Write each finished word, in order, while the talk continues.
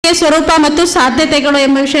ಕಲಿಕೆಯ ಸ್ವರೂಪ ಮತ್ತು ಸಾಧ್ಯತೆಗಳು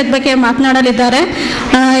ಎಂಬ ವಿಷಯದ ಬಗ್ಗೆ ಮಾತನಾಡಲಿದ್ದಾರೆ.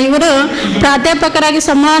 ಇವರು ಪ್ರಾಧ್ಯಾಪಕರಾಗಿ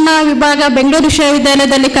ಸಂವಹನ ವಿಭಾಗ ಬೆಂಗಳೂರು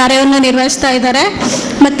ವಿಶ್ವವಿದ್ಯಾಲಯದಲ್ಲಿ ಕಾರ್ಯವನ್ನು ನಿರ್ವಹಿಸ್ತಾ ಇದ್ದಾರೆ.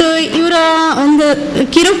 ಮತ್ತು ಇವರ ಒಂದು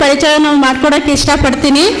ಕಿರು ಪರಿಚಯವನ್ನು ಮಾಡ್ಕೊಡೋಕ್ಕೆ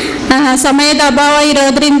ಇಷ್ಟಪಡ್ತೀನಿ. ಸಮಯದ ಅಭಾವ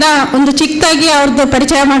ಇರೋದ್ರಿಂದ ಒಂದು ಚಿಕ್ಕದಾಗಿ ಅವ್ರದ್ದು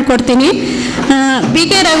ಪರಿಚಯ ಮಾಡಿಕೊಡ್ತೀನಿ. ಬಿ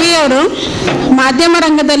ಕೆ ರವಿ ಅವರು ಮಾಧ್ಯಮ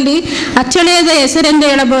ರಂಗದಲ್ಲಿ ಅಚ್ಚಳಿಯದ ಹೆಸರೆಂದು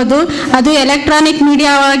ಹೇಳಬಹುದು. ಅದು ಎಲೆಕ್ಟ್ರಾನಿಕ್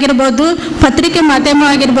ಮೀಡಿಯಾ ಆಗಿರ್ಬೋದು, ಪತ್ರಿಕೆ ಮಾಧ್ಯಮ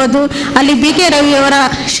ಆಗಿರ್ಬೋದು. ಅಲ್ಲಿ ಬಿ ಕೆ ರವಿಯವರ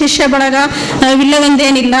ಶಿಷ್ಯ ಬಳಗ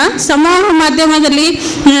ವಿಲ್ಲವೆಂದೇನಿಲ್ಲ. ಸಂವಹನ ಮಾಧ್ಯಮದಲ್ಲಿ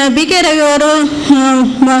ಬಿ ಕೆ ರವಿಯವರು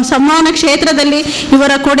ಸಂವಹನ ಕ್ಷೇತ್ರದಲ್ಲಿ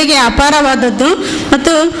ಇವರ ಕೊಡುಗೆ ಅಪಾರವಾದದ್ದು.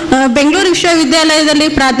 ಮತ್ತು ಬೆಂಗಳೂರು ವಿಶ್ವವಿದ್ಯಾಲಯದಲ್ಲಿ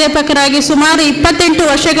ಪ್ರಾಧ್ಯಾಪಕರಾಗಿ ಸುಮಾರು 28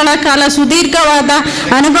 ವರ್ಷಗಳ ಕಾಲ ಸುದೀರ್ಘವಾದ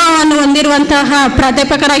ಅನುಭವವನ್ನು ಹೊಂದಿರುವಂತಹ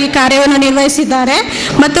ಪ್ರಾಧ್ಯಾಪಕರಾಗಿ ಕಾರ್ಯವನ್ನು ನಿರ್ವಹಿಸಿದ್ದಾರೆ.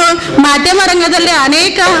 ಮತ್ತು ಮಾಧ್ಯಮ ರಂಗದಲ್ಲಿ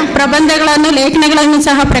ಅನೇಕ ಪ್ರಬಂಧಗಳನ್ನು, ಲೇಖನಗಳನ್ನು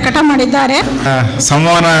ಸಹ ಪ್ರಕಟ ಮಾಡಿದ್ದಾರೆ.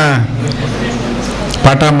 ಸಂವಹನ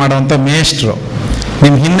ಪಾಠ ಮಾಡುವಂಥ ಮೇಷ್ಟ್ರು.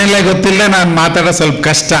 ನಿಮ್ಮ ಹಿನ್ನೆಲೆ ಗೊತ್ತಿಲ್ಲ, ನಾನು ಮಾತಾಡೋ ಸ್ವಲ್ಪ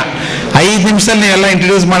ಕಷ್ಟ. 5 ನಿಮಿಷದಲ್ಲಿ ನೀವೆಲ್ಲ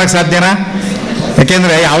ಇಂಟ್ರೊಡ್ಯೂಸ್ ಮಾಡೋಕ್ಕೆ ಸಾಧ್ಯನಾ?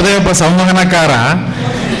 ಯಾಕೆಂದರೆ ಯಾವುದೇ ಒಬ್ಬ ಸಂವಹನಕಾರ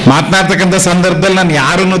ಮಾತನಾಡ್ತಕ್ಕಂಥ ಸಂದರ್ಭದಲ್ಲಿ ನಾನು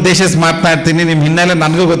ಯಾರನ್ನು ಉದ್ದೇಶಿಸಿ ಮಾತನಾಡ್ತೀನಿ, ನಿಮ್ಮ ಹಿನ್ನೆಲೆ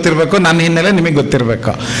ನನಗೂ ಗೊತ್ತಿರಬೇಕು, ನನ್ನ ಹಿನ್ನೆಲೆ ನಿಮಗೆ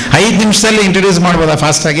ಗೊತ್ತಿರಬೇಕು. 5 ನಿಮಿಷದಲ್ಲಿ ಇಂಟ್ರೊಡ್ಯೂಸ್ ಮಾಡ್ಬೋದಾ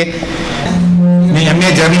ಫಾಸ್ಟಾಗಿ? ನೀವು ಎಮ್ ಎ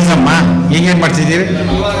ಜರ್ನಲಿಸಮ್ಮ, ಈಗೇನು ಮಾಡ್ತಿದ್ದೀರಿ?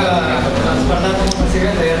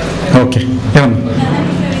 ಓಕೆ,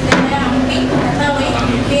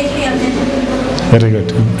 ವೆರಿ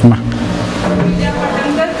ಗುಡ್ ಅಮ್ಮ.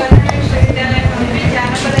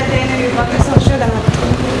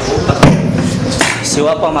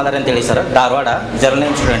 ಶಿವಪ್ಪ ಮಾದರ್ ಅಂತೇಳಿ ಸರ್, ಧಾರವಾಡ,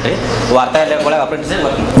 ಜರ್ನಲಿಸಮ್ ಸ್ಟೂಡೆಂಟ್ ರೀ. ವಾರ್ತಾಲೇಖಗಳ ಅಪ್ರೆಂಟಿಸ್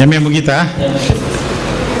ಎಮ್ ಎ ಮುಗೀತಾ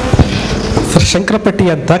ಸರ್? ಶಂಕರಪಟ್ಟಿ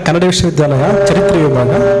ಅಂತ ಕನ್ನಡ ವಿಶ್ವವಿದ್ಯಾಲಯ ಚರಿತ್ರೆ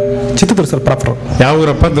ವಿಭಾಗ, ಚಿತ್ರದುರ್ಗ ಸರ್. ಪ್ರಾಪರ್ ಯಾವ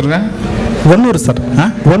ಊರಪ್ಪ? ದುರ್ಗ Honnur sir.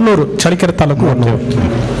 Honnur, Challakere taluk, Honnur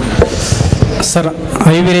sir.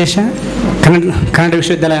 I Veeresha, Kannada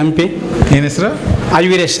ವಿಶ್ವವಿದ್ಯಾಲಯ ಹಂಪಿ. ಏನು ಹೆಸರು? I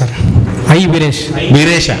Veeresh sir. I Veeresh.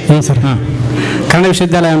 Veeresha? ಹ್ಞೂ ಸರ್. ಕನ್ನಡ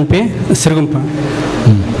ವಿಶ್ವವಿದ್ಯಾಲಯ ಹಂಪಿ, ಸಿರುಗುಂಪ.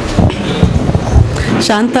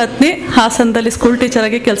 ಶಾಂತಾತ್ಮಿ, ಹಾಸನದಲ್ಲಿ ಸ್ಕೂಲ್ ಟೀಚರ್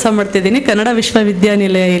ಆಗಿ ಕೆಲಸ ಮಾಡ್ತಿದ್ದೀನಿ. ಕನ್ನಡ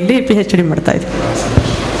ವಿಶ್ವವಿದ್ಯಾನಿಲಯದಲ್ಲಿ PhD ಮಾಡ್ತಾ ಇದ್ದೀನಿ.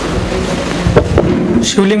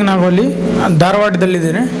 ಶಿವಲಿಂಗ ನಾಗೋಲಿ,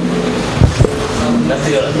 ಧಾರವಾಡದಲ್ಲಿದ್ದೀನಿ.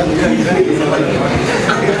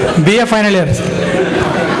 BA final year.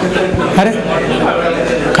 ಅರೆ,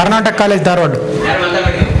 ಕರ್ನಾಟಕ ಕಾಲೇಜ್, ಧಾರವಾಡ.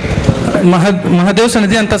 ಮಹದೇವ್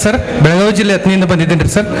ಸನದಿ ಅಂತ ಸರ್, ಬೆಳಗಾವಿ ಜಿಲ್ಲೆ ಹತ್ತನಿಂದ ಬಂದಿದ್ದೀನಿ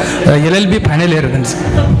ರೀ ಸರ್. LLB ಫೈನಲ್ ಇಯರ್ ಇದ್ದೀನಿ ಸರ್.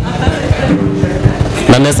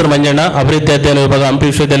 ನನ್ನ ಹೆಸರು ಮಂಜಣ್ಣ, ಅಭಿವೃದ್ಧಿ ಅಧ್ಯಯನ ವಿಭಾಗ, ಹಂಪಿ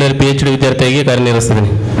ವಿಶ್ವವಿದ್ಯಾಲಯದಲ್ಲಿ PhD ವಿದ್ಯಾರ್ಥಿಯಾಗಿ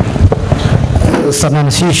ಕಾರ್ಯನಿರ್ವಹಿಸ್ತಿದ್ದೀನಿ. ಸರ್, ನಾನು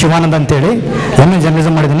ಶಿವಾನಂದ್ ಅಂತೇಳಿ MA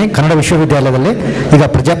ಜರ್ನಲಿಸಮ್ ಮಾಡಿದ್ದೀನಿ ಕನ್ನಡ ವಿಶ್ವವಿದ್ಯಾಲಯದಲ್ಲಿ. ಈಗ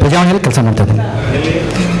ಪ್ರಜಾವಾಣಿಯಲ್ಲಿ ಕೆಲಸ ಮಾಡ್ತಾ ಇದ್ದೀನಿ.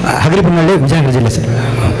 ಹಗರಿಬೊಮ್ಮನಹಳ್ಳಿ, ವಿಜಯನಗರ ಜಿಲ್ಲೆ ಸರ್.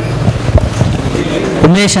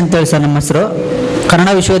 ಉಮೇಶ್ ಅಂತೇಳಿ ಸರ್ ನಮ್ಮ ಹೆಸರು. ಕನ್ನಡ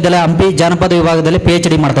ವಿಶ್ವವಿದ್ಯಾಲಯ ಹಂಪಿ ಜಾನಪದ ವಿಭಾಗದಲ್ಲಿ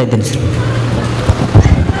PhD ಮಾಡ್ತಾ ಇದ್ದೀನಿ ಸರ್.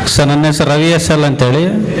 ಸರ್, ನನ್ನ ಹೆಸರು ರವಿ SL ಅಂತೇಳಿ,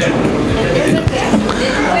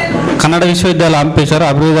 ಕನ್ನಡ ವಿಶ್ವವಿದ್ಯಾಲಯ ಹಂಪಿ ಸರ್,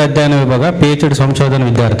 ಅಭಿವೃದ್ಧಿ ಅಧ್ಯಯನ ವಿಭಾಗ, PhD ಸಂಶೋಧನಾ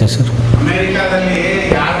ವಿದ್ಯಾರ್ಥಿ ಸರ್. ಅಮೆರಿಕಾದಲ್ಲಿ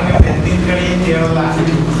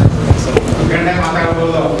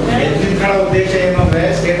ಮಾತಾಡ್ಬೋದು. ಎದ್ದಿನ ಉದ್ದೇಶ ಏನು ಅಂದರೆ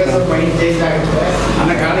ಸ್ಟೇಟಸ್ ಆಫ್ ಮೈಂಡ್ ಚೇಂಜ್ ಆಗುತ್ತೆ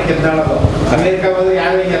ಅನ್ನೋ ಕಾರಣಕ್ಕೆ ಎದ್ದಾಳೋದು. ಅಮೆರಿಕ ಬಂದು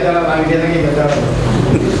ಯಾವ ಎದ್ದಾಳೋದು, ನಾವು ಇದೇನಾಗೆ ಎದ್ದಾಳೋದು.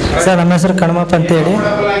 ಸರ್, ನಮ್ಮ ಹೆಸರು ಕಣ್ಮಪ್ಪ ಅಂತೇಳಿ.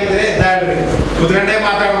 ಕುದುರಣ್ಣೆ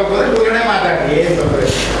ಮಾತಾಡ್ಬೇಕು ಅಂದ್ರೆ ಕುದುರಣ್ಣೆ ಮಾತಾಡಿ.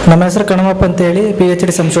 ನಮ್ಮ ಹೆಸರು ಕಣ್ಮಪ್ಪ ಅಂತೇಳಿ,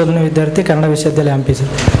 PhD ಸಂಶೋಧನಾ ವಿದ್ಯಾರ್ಥಿ, ಕನ್ನಡ ವಿಶ್ವವಿದ್ಯಾಲಯ ಹಂಪಿ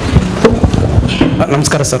ಸರ್.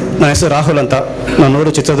 ನಮಸ್ಕಾರ ಸರ್, ನನ್ನ ಹೆಸರು ರಾಹುಲ್ ಅಂತ, ನಾನು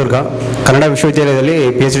ಊರು ಚಿತ್ರದುರ್ಗ, ಕನ್ನಡ ವಿಶ್ವವಿದ್ಯಾಲಯದಲ್ಲಿ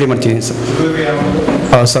PhD ಮಾಡ್ತಿದ್ದೀನಿ ಸರ್.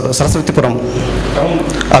 ಸರ್, ಸರಸ್ವತಿಪುರಂ.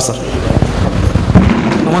 ಹಾಂ ಸರ್.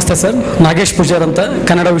 ನಮಸ್ತೆ ಸರ್, ನಾಗೇಶ್ ಪೂಜಾರ್ ಅಂತ,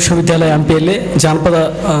 ಕನ್ನಡ ವಿಶ್ವವಿದ್ಯಾಲಯ ಹಂಪಿಯಲ್ಲಿ ಜಾನಪದ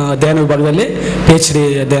ಅಧ್ಯಯನ ವಿಭಾಗದಲ್ಲಿ PhD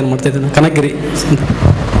ಅಧ್ಯಯನ ಮಾಡ್ತಾಯಿದ್ದೀನಿ, ಕನಕಗಿರಿ.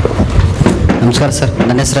 ನಮಸ್ಕಾರ ಸರ್,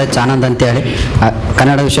 ನನ್ನ ಹೆಸರು ಚಾನಂದ್ ಅಂತೇಳಿ,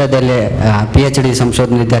 ಕನ್ನಡ ವಿಶ್ವವಿದ್ಯಾಲಯ PhD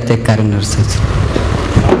ಸಂಶೋಧನಾ ವಿದ್ಯಾರ್ಥಿ ಕಾರ್ಯನಿರ್ವಹಿಸ್ತೀನಿ ಸರ್.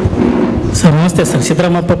 ಸರ್ ನಮಸ್ತೆ ಸರ್,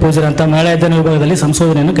 ಸಿದ್ದರಾಮಪ್ಪ ಪೂಜಾರ್ ಅಂತ, ಮಹಿಳಾ ಅಧ್ಯಯನ ವಿಭಾಗದಲ್ಲಿ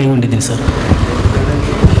ಸಂಶೋಧನೆಯನ್ನು ಕೈಗೊಂಡಿದ್ದೀನಿ ಸರ್.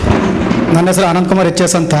 ನನ್ನ ಹೆಸರು ಅನಂತಕುಮಾರ್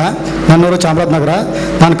HS ಅಂತ, ನನ್ನೂರು ಚಾಮರಾಜನಗರ.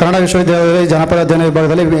 ನಾನು ಕನ್ನಡ ವಿಶ್ವವಿದ್ಯಾಲಯದಲ್ಲಿ ಜಾನಪದ ಅಧ್ಯಯನ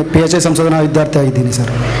ವಿಭಾಗದಲ್ಲಿ PhD ಸಂಶೋಧನಾ ವಿದ್ಯಾರ್ಥಿ ಆಗಿದ್ದೀನಿ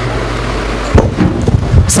sir.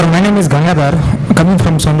 Sir, my name is Gangadhar, coming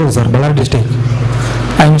from Sandur sir, Ballari district.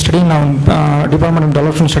 I am studying now department of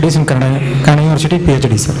development studies in Kannada university,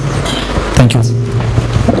 PhD sir. Thank you.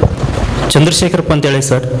 Chandrashekarappa ಅಂತೇಳಿ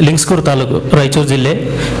ಸರ್, ಲಿಂಗ್ಸ್ಕೂರು ತಾಲೂಕು, ರಾಯಚೂರು ಜಿಲ್ಲೆ,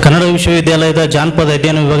 ಕನ್ನಡ ವಿಶ್ವವಿದ್ಯಾಲಯದ ಜಾನಪದ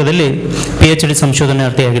ಅಧ್ಯಯನ ವಿಭಾಗದಲ್ಲಿ PhD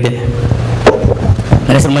ಸಂಶೋಧನಾರ್ಥಿಯಾಗಿದೆ.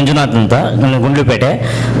 ನನ್ನ ಹೆಸರು ಮಂಜುನಾಥ್ ಅಂತ, ನಾನು ಗುಂಡ್ಲುಪೇಟೆ,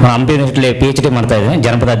 ಹಂಪಿ ಯೂನಿವರ್ಸಿಟಿಯಲ್ಲಿ PhD ಮಾಡ್ತಾ ಇದ್ದೀನಿ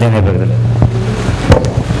ಜಾನಪದ ಅಧ್ಯಯನ ವಿಭಾಗದಲ್ಲಿ.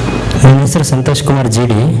 ನನ್ನ ಹೆಸರು ಸಂತೋಷ್ ಕುಮಾರ್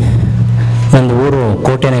GD, ನಂದು ಊರು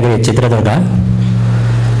ಕೋಟೆನಗರಿ, ಚಿತ್ರದುರ್ಗ.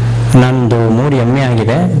 ನಂದು 3 MA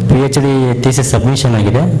ಆಗಿದೆ, PhD ಥೀಸಿಸ್ ಸಬ್ಮಿಷನ್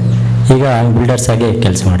ಆಗಿದೆ. ಈಗ ಬಿಲ್ಡರ್ಸ್ ಆಗಿ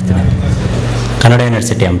ಕೆಲಸ ಮಾಡ್ತೀನಿ, ಕನ್ನಡ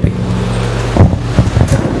ಯೂನಿವರ್ಸಿಟಿ ಹಂಪಿ.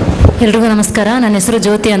 ಎಲ್ರಿಗೂ ನಮಸ್ಕಾರ, ನನ್ನ ಹೆಸರು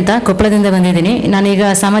ಜ್ಯೋತಿ ಅಂತ, ಕೊಪ್ಪಳದಿಂದ ಬಂದಿದ್ದೀನಿ. ನಾನೀಗ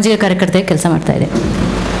ಸಾಮಾಜಿಕ ಕಾರ್ಯಕರ್ತೆಯಾಗಿ ಕೆಲಸ ಮಾಡ್ತಾ ಇದ್ದೀನಿ.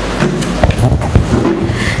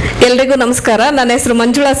 ಎಲ್ರಿಗೂ ನಮಸ್ಕಾರ. ನನ್ನ ಹೆಸರು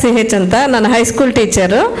ಮಂಜುಳಾ CH ಅಂತ. ನಾನು ಹೈಸ್ಕೂಲ್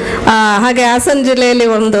ಟೀಚರು. ಹಾಗೆ ಹಾಸನ ಜಿಲ್ಲೆಯಲ್ಲಿ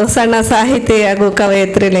ಒಂದು ಸಣ್ಣ ಸಾಹಿತಿ ಹಾಗೂ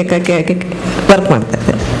ಕವಯತ್ರಿ ಲೇಖಕಿಯಾಗಿ ವರ್ಕ್ ಮಾಡ್ತಾ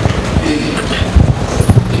ಇದ್ದೇನೆ.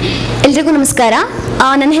 ಎಲ್ರಿಗೂ ನಮಸ್ಕಾರ.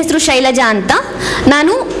 ನನ್ನ ಹೆಸರು ಶೈಲಜಾ ಅಂತ.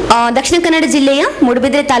 ನಾನು ದಕ್ಷಿಣ ಕನ್ನಡ ಜಿಲ್ಲೆಯ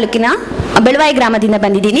ಮೂಡುಬಿದ್ರೆ ತಾಲೂಕಿನ ಬೆಳವಾಯಿ ಗ್ರಾಮದಿಂದ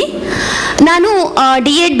ಬಂದಿದ್ದೀನಿ. ನಾನು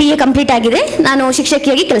D.Ed BA ಕಂಪ್ಲೀಟ್ ಆಗಿದೆ. ನಾನು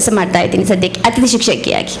ಶಿಕ್ಷಕಿಯಾಗಿ ಕೆಲಸ ಮಾಡ್ತಾ ಇದ್ದೀನಿ ಸದ್ಯಕ್ಕೆ, ಅತಿಥಿ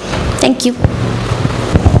ಶಿಕ್ಷಕಿಯಾಗಿ. Thank you.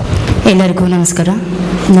 ಎಲ್ಲರಿಗೂ ನಮಸ್ಕಾರ.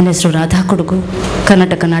 ನನ್ನ ಹೆಸರು ರಾಧಾ ಕೊಡಗು,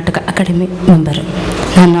 ಕರ್ನಾಟಕ ನಾಟಕ ಅಕಾಡೆಮಿ ಮೆಂಬರ್.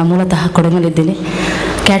 ನಾನು ಮೂಲತಃ ಕೊಡಗಲ್ಲಿದ್ದೀನಿ.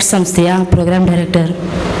 ಕ್ಯಾಟ್ ಸಂಸ್ಥೆಯ ಪ್ರೋಗ್ರಾಮ್ ಡೈರೆಕ್ಟರ್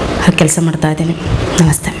ಆಗಿ ಕೆಲಸ ಮಾಡ್ತಾ ಇದ್ದೀನಿ.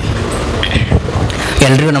 ನಮಸ್ತೆ.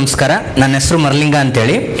 ಎಲ್ರಿಗೂ ನಮಸ್ಕಾರ. ನನ್ನ ಹೆಸರು ಮರಲಿಂಗ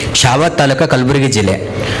ಅಂತೇಳಿ, ಶಾವತ್ ತಾಲೂಕು, ಕಲಬುರಗಿ ಜಿಲ್ಲೆ.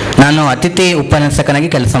 ನಾನು ಅತಿಥಿ ಉಪನ್ಯಾಸಕನಾಗಿ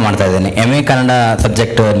ಕೆಲಸ ಮಾಡ್ತಾ ಇದ್ದೇನೆ. MA ಕನ್ನಡ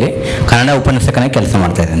ಸಬ್ಜೆಕ್ಟಲ್ಲಿ ಕನ್ನಡ ಉಪನ್ಯಾಸಕನಾಗಿ ಕೆಲಸ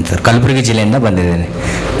ಮಾಡ್ತಾ ಇದ್ದೇನೆ ಸರ್. ಕಲಬುರಗಿ ಜಿಲ್ಲೆಯಿಂದ ಬಂದಿದ್ದೇನೆ.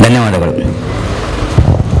 ಧನ್ಯವಾದಗಳು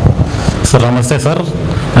ಸರ್. ನಮಸ್ತೆ ಸರ್.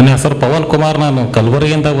 ನನ್ನ ಹೆಸರು ಪವನ್ ಕುಮಾರ್. ನಾನು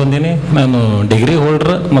ಕಲಬುರಗಿಯಿಂದ ಬಂದೀನಿ. ನಾನು ಡಿಗ್ರಿ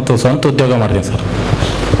ಹೋಲ್ಡರ್ ಮತ್ತು ಸ್ವಂತ ಉದ್ಯೋಗ ಮಾಡ್ತೀನಿ ಸರ್.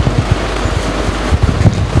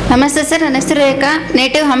 ನಮಸ್ತೆ ಸರ್. ನನ್ನ ಹೆಸರು ರೇಖಾ,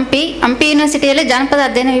 ನೇಟಿವ್ ಹಂಪಿ ಯೂನಿವರ್ಸಿಟಿಯಲ್ಲಿ ಜಾನಪದ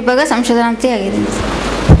ಅಧ್ಯಯನ ವಿಭಾಗ ಸಂಶೋಧನಾರ್ಥಿ ಆಗಿದ್ದೀನಿ.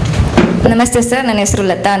 ನಮಸ್ತೆ ಸರ್. ನನ್ನ ಹೆಸರು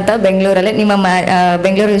ಲತಾ ಅಂತ, ಬೆಂಗಳೂರಲ್ಲಿ ನಿಮ್ಮ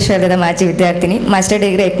ಬೆಂಗಳೂರು ವಿಶ್ವವಿದ್ಯಾಲಯದ ಮಾಜಿ ವಿದ್ಯಾರ್ಥಿನಿ. ಮಾಸ್ಟರ್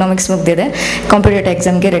ಡಿಗ್ರಿ ಎಕನಾಮಿಕ್ಸ್ ಮುಗಿದಿದೆ. ಕಾಂಪಿಟೇಟಿವ್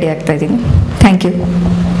ಎಕ್ಸಾಮ್ಗೆ ರೆಡಿ ಆಗ್ತಾ ಇದ್ದೀನಿ. Thank you.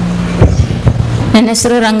 ನನ್ನ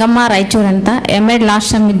ಹೆಸರು ರಂಗಮ್ಮ ರಾಯಚೂರು ಅಂತ, M.Ed ಲಾಸ್ಟ್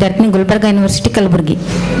ಸೆಮ್ ವಿದ್ಯಾರ್ಥಿನಿ, ಗುಲ್ಬರ್ಗಾ ಯೂನಿವರ್ಸಿಟಿ, ಕಲಬುರಗಿ.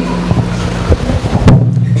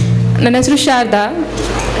 ನನ್ನ ಹೆಸರು ಶಾರದಾ,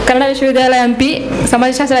 ಕನ್ನಡ ವಿಶ್ವವಿದ್ಯಾಲಯ ಹಂಪಿ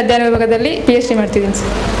ಸಮಾಜಶಾಸ್ತ್ರ ಅಧ್ಯಯನ ವಿಭಾಗದಲ್ಲಿ PhD ಮಾಡ್ತಿದ್ದೀನಿ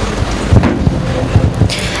ಸರ್.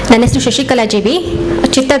 ನನ್ನ ಹೆಸರು ಶಶಿಕಲಾ JB,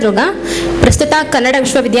 ಚಿತ್ರದುರ್ಗ. ಪ್ರಸ್ತುತ ಕನ್ನಡ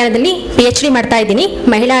ವಿಶ್ವವಿದ್ಯಾಲಯದಲ್ಲಿ PhD ಮಾಡ್ತಾ ಇದ್ದೀನಿ,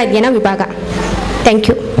 ಮಹಿಳಾ ಅಧ್ಯಯನ ವಿಭಾಗ. Thank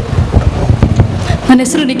you. ನನ್ನ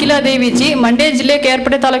ಹೆಸರು ನಿಖಿಲಾ ದೇವಿಜಿ, ಮಂಡ್ಯ ಜಿಲ್ಲೆ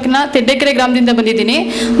KR ತಾಲೂಕಿನ ತೆಡ್ಡೆಕೆರೆ ಗ್ರಾಮದಿಂದ ಬಂದಿದ್ದೀನಿ.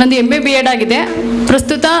 ನಂದು MA B.Ed ಆಗಿದೆ.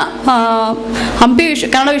 ಪ್ರಸ್ತುತ ಹಂಪಿ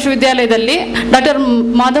ಕನ್ನಡ ವಿಶ್ವವಿದ್ಯಾಲಯದಲ್ಲಿ ಡಾಕ್ಟರ್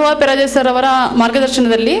ಮಾಧವ ಪೆರಾಜೆ ಸರ್ ಅವರ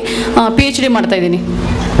ಮಾರ್ಗದರ್ಶನದಲ್ಲಿ PhD ಮಾಡ್ತಾ ಇದ್ದೀನಿ.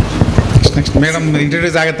 ಮೇಡಮ್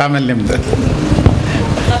ಇಂಟ್ರೊಡ್ಯೂಸ್ ಆಗುತ್ತೆ ಆಮೇಲೆ ನಿಮ್ದು.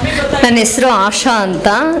 ನನ್ನ ಹೆಸರು ಆಶಾ ಅಂತ.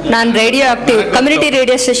 ನಾನು radio active community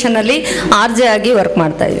radio ಸ್ಟೇಷನಲ್ಲಿ RJ ಆಗಿ ವರ್ಕ್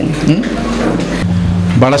ಮಾಡ್ತಾ ಇದ್ದೀನಿ.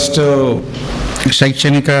 ಭಾಳಷ್ಟು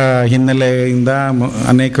ಶೈಕ್ಷಣಿಕ ಹಿನ್ನೆಲೆಯಿಂದ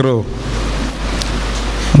ಅನೇಕರು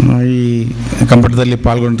ಈ ಕಂಪಟದಲ್ಲಿ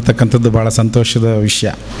ಪಾಲ್ಗೊಂಡಿರ್ತಕ್ಕಂಥದ್ದು ಭಾಳ ಸಂತೋಷದ ವಿಷಯ.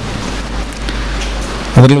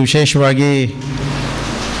 ಅದರಲ್ಲೂ ವಿಶೇಷವಾಗಿ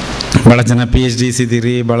ಭಾಳ ಜನ PhDs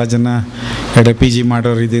ಇದ್ದೀರಿ, ಭಾಳ ಜನ PG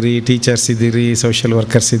ಮಾಡೋರು ಇದ್ದೀರಿ, ಟೀಚರ್ಸ್ ಇದ್ದೀರಿ, ಸೋಷಿಯಲ್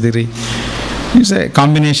ವರ್ಕರ್ಸ್ ಇದ್ದೀರಿ. ಇಟ್ಸ್ ಎ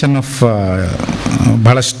ಕಾಂಬಿನೇಷನ್ ಆಫ್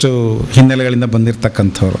ಭಾಳಷ್ಟು ಹಿನ್ನೆಲೆಗಳಿಂದ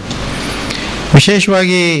ಬಂದಿರತಕ್ಕಂಥವ್ರು.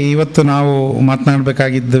 ವಿಶೇಷವಾಗಿ ಇವತ್ತು ನಾವು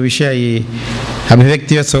ಮಾತನಾಡಬೇಕಾಗಿದ್ದ ವಿಷಯ ಈ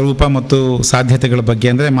ಅಭಿವ್ಯಕ್ತಿಯ ಸ್ವರೂಪ ಮತ್ತು ಸಾಧ್ಯತೆಗಳ ಬಗ್ಗೆ.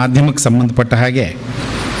 ಅಂದರೆ ಮಾಧ್ಯಮಕ್ಕೆ ಸಂಬಂಧಪಟ್ಟ ಹಾಗೆ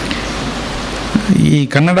ಈ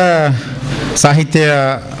ಕನ್ನಡ ಸಾಹಿತ್ಯ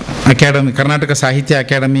ಅಕಾಡೆಮಿ, ಕರ್ನಾಟಕ ಸಾಹಿತ್ಯ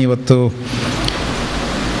ಅಕಾಡೆಮಿ ಇವತ್ತು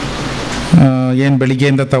ಏನು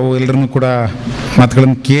ಬೆಳಿಗ್ಗೆಯಿಂದ ತಾವು ಎಲ್ಲರನ್ನೂ ಕೂಡ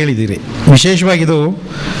ಮಾತುಗಳನ್ನು ಕೇಳಿದ್ದೀರಿ. ವಿಶೇಷವಾಗಿ ಇದು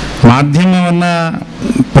ಮಾಧ್ಯಮವನ್ನು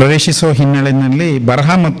ಪ್ರವೇಶಿಸೋ ಹಿನ್ನೆಲೆಯಲ್ಲಿ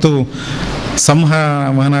ಬರಹ ಮತ್ತು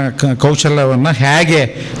ಸಂವಹನ ಕೌಶಲ್ಯವನ್ನು ಹೇಗೆ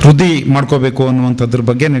ವೃದ್ಧಿ ಮಾಡ್ಕೋಬೇಕು ಅನ್ನುವಂಥದ್ರ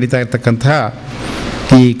ಬಗ್ಗೆ ನಡೀತಾ ಇರ್ತಕ್ಕಂಥ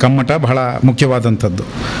ಈ ಕಮ್ಮಟ ಬಹಳ ಮುಖ್ಯವಾದಂಥದ್ದು.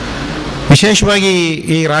 ವಿಶೇಷವಾಗಿ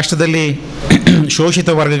ಈ ರಾಷ್ಟ್ರದಲ್ಲಿ ಶೋಷಿತ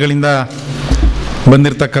ವರ್ಗಗಳಿಂದ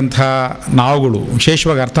ಬಂದಿರತಕ್ಕಂಥ ನಾವುಗಳು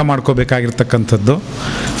ವಿಶೇಷವಾಗಿ ಅರ್ಥ ಮಾಡ್ಕೋಬೇಕಾಗಿರ್ತಕ್ಕಂಥದ್ದು.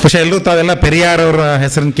 പക്ഷേ ಎಲ್ಲರೂ ತಾವೆಲ್ಲ ಪೆರಿಯಾರ್ ಅವರ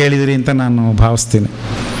ಹೆಸರನ್ನು ಕೇಳಿದಿರಿ ಅಂತ ನಾನು ಭಾವಿಸ್ತೀನಿ.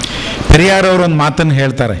 ಪೆರಿಯಾರ್ ಅವರು ಒಂದು ಮಾತನ್ನು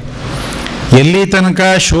ಹೇಳ್ತಾರೆ, ಎಲ್ಲಿ ತನಕ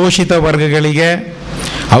ಶೋಷಿತ ವರ್ಗಗಳಿಗೆ,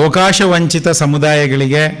 ಅವಕಾಶ ವಂಚಿತ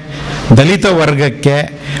ಸಮುದಾಯಗಳಿಗೆ, ದಲಿತ ವರ್ಗಕ್ಕೆ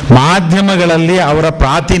ಮಾಧ್ಯಮಗಳಲ್ಲಿ ಅವರ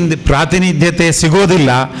ಪ್ರಾತಿನಿಧ್ಯತೆ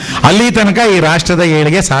ಸಿಗೋದಿಲ್ಲ, ಅಲ್ಲಿ ತನಕ ಈ ರಾಷ್ಟ್ರದ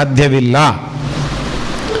ಏಳಿಗೆ ಸಾಧ್ಯವಿಲ್ಲ.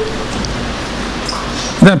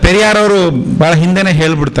 ಪೆರಿಯಾರ್ ಅವರು ಭಾಳ ಹಿಂದೆನೇ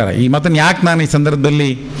ಹೇಳಿಬಿಡ್ತಾರೆ. ಈ ಮಾತನ್ನು ಯಾಕೆ ನಾನು ಈ ಸಂದರ್ಭದಲ್ಲಿ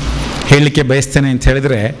ಹೇಳಲಿಕ್ಕೆ ಬಯಸ್ತೇನೆ ಅಂತ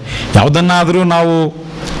ಹೇಳಿದರೆ, ಯಾವುದನ್ನಾದರೂ ನಾವು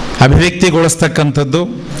ಅಭಿವ್ಯಕ್ತಿಗೊಳಿಸ್ತಕ್ಕಂಥದ್ದು,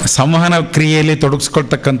 ಸಂವಹನ ಕ್ರಿಯೆಯಲ್ಲಿ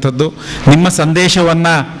ತೊಡಗಿಸ್ಕೊಳ್ತಕ್ಕಂಥದ್ದು, ನಿಮ್ಮ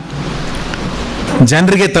ಸಂದೇಶವನ್ನು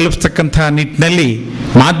ಜನರಿಗೆ ತಲುಪಿಸ್ತಕ್ಕಂಥ ನಿಟ್ಟಿನಲ್ಲಿ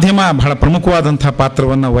ಮಾಧ್ಯಮ ಬಹಳ ಪ್ರಮುಖವಾದಂಥ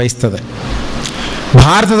ಪಾತ್ರವನ್ನು ವಹಿಸ್ತದೆ.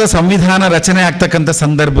 ಭಾರತದ ಸಂವಿಧಾನ ರಚನೆ ಆಗ್ತಕ್ಕಂಥ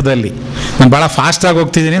ಸಂದರ್ಭದಲ್ಲಿ ನಾನು ಭಾಳ ಫಾಸ್ಟಾಗಿ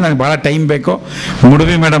ಹೋಗ್ತಿದ್ದೀನಿ, ನನಗೆ ಭಾಳ ಟೈಮ್ ಬೇಕು.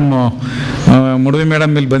 ಮುಡುಬಿ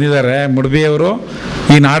ಮೇಡಮ್ ಇಲ್ಲಿ ಬಂದಿದ್ದಾರೆ. ಮುಡುಬಿಯವರು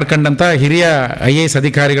ಈ ನಾಡು ಕಂಡಂಥ ಹಿರಿಯ IAS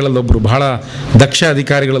ಅಧಿಕಾರಿಗಳಲ್ಲೊಬ್ಬರು, ಬಹಳ ದಕ್ಷ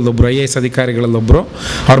ಅಧಿಕಾರಿಗಳಲ್ಲೊಬ್ಬರು, IAS ಅಧಿಕಾರಿಗಳಲ್ಲೊಬ್ಬರು.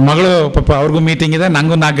 ಅವ್ರ ಮಗಳು ಪಾಪ ಅವ್ರಿಗೂ ಮೀಟಿಂಗ್ ಇದೆ,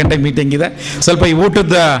 ನನಗೂ 4 ಗಂಟೆಗೆ ಮೀಟಿಂಗ್ ಇದೆ. ಸ್ವಲ್ಪ ಈ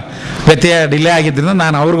ಊಟದ ವ್ಯತ್ಯಯ ಡಿಲೇ ಆಗಿದ್ದರಿಂದ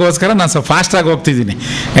ನಾನು ಅವ್ರಿಗೋಸ್ಕರ ನಾನು ಸ್ವಲ್ಪ ಫಾಸ್ಟಾಗಿ ಹೋಗ್ತಿದ್ದೀನಿ.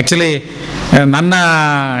 ಆ್ಯಕ್ಚುಲಿ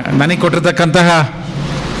ನನಗೆ ಕೊಟ್ಟಿರ್ತಕ್ಕಂತಹ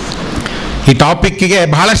ಈ ಟಾಪಿಕ್ಕಿಗೆ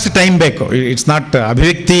ಬಹಳಷ್ಟು ಟೈಮ್ ಬೇಕು. ಇಟ್ಸ್ ನಾಟ್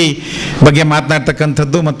ಅಭಿವ್ಯಕ್ತಿ ಬಗ್ಗೆ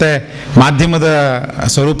ಮಾತನಾಡ್ತಕ್ಕಂಥದ್ದು ಮತ್ತು ಮಾಧ್ಯಮದ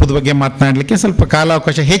ಸ್ವರೂಪದ ಬಗ್ಗೆ ಮಾತನಾಡಲಿಕ್ಕೆ ಸ್ವಲ್ಪ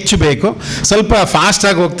ಕಾಲಾವಕಾಶ ಹೆಚ್ಚು ಬೇಕು. ಸ್ವಲ್ಪ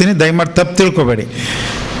ಫಾಸ್ಟಾಗಿ ಹೋಗ್ತೀನಿ, ದಯಮಾಡಿ ತಪ್ಪು ತಿಳ್ಕೊಬೇಡಿ.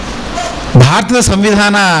 ಭಾರತದ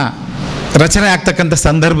ಸಂವಿಧಾನ ರಚನೆ ಆಗ್ತಕ್ಕಂಥ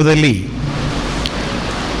ಸಂದರ್ಭದಲ್ಲಿ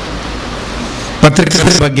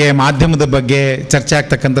ಪತ್ರಿಕೆಗಳ ಬಗ್ಗೆ, ಮಾಧ್ಯಮದ ಬಗ್ಗೆ ಚರ್ಚೆ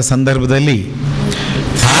ಆಗ್ತಕ್ಕಂಥ ಸಂದರ್ಭದಲ್ಲಿ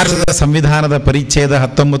ಭಾರತದ ಸಂವಿಧಾನದ ಪರಿಚ್ಛೇದ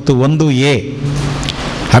 19(1)(a)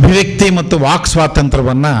 ಅಭಿವ್ಯಕ್ತಿ ಮತ್ತು ವಾಕ್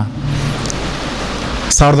ಸ್ವಾತಂತ್ರ್ಯವನ್ನು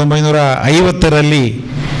 1950ರಲ್ಲಿ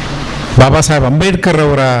ಬಾಬಾ ಸಾಹೇಬ್ ಅಂಬೇಡ್ಕರ್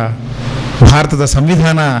ಅವರ ಭಾರತದ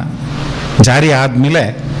ಸಂವಿಧಾನ ಜಾರಿ ಆದಮೇಲೆ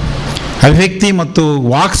ಅಭಿವ್ಯಕ್ತಿ ಮತ್ತು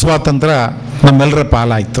ವಾಕ್ ಸ್ವಾತಂತ್ರ್ಯ ನಮ್ಮೆಲ್ಲರ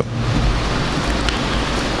ಪಾಲಾಯಿತು.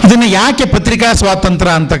 ಇದನ್ನು ಯಾಕೆ ಪತ್ರಿಕಾ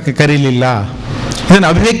ಸ್ವಾತಂತ್ರ್ಯ ಅಂತ ಕರೀಲಿಲ್ಲ, ಇದನ್ನು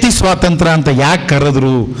ಅಭಿವ್ಯಕ್ತಿ ಸ್ವಾತಂತ್ರ್ಯ ಅಂತ ಯಾಕೆ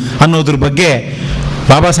ಕರೆದ್ರು ಅನ್ನೋದ್ರ ಬಗ್ಗೆ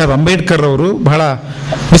ಬಾಬಾ ಸಾಹೇಬ್ ಅಂಬೇಡ್ಕರ್ ಅವರು ಬಹಳ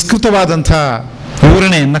ವಿಸ್ತೃತವಾದಂಥ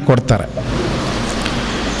ವಿವರಣೆಯನ್ನು ಕೊಡ್ತಾರೆ.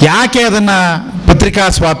 ಯಾಕೆ ಅದನ್ನು ಪತ್ರಿಕಾ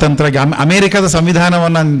ಸ್ವಾತಂತ್ರ್ಯ, ಅಮೇರಿಕಾದ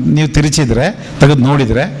ಸಂವಿಧಾನವನ್ನು ನೀವು ತಿರುಚಿದರೆ, ತೆಗೆದು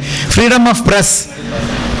ನೋಡಿದರೆ ಫ್ರೀಡಮ್ ಆಫ್ ಪ್ರೆಸ್,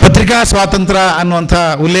 ಪತ್ರಿಕಾ ಸ್ವಾತಂತ್ರ್ಯ ಅನ್ನುವಂಥ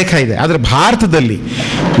ಉಲ್ಲೇಖ ಇದೆ. ಆದರೆ ಭಾರತದಲ್ಲಿ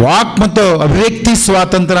ವಾಕ್ ಮತ್ತು ಅಭಿವ್ಯಕ್ತಿ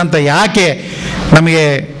ಸ್ವಾತಂತ್ರ್ಯ ಅಂತ ಯಾಕೆ ನಮಗೆ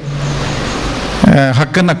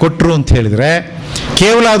ಹಕ್ಕನ್ನು ಕೊಟ್ಟರು ಅಂತ ಹೇಳಿದರೆ,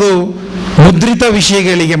 ಕೇವಲ ಅದು ಮುದ್ರಿತ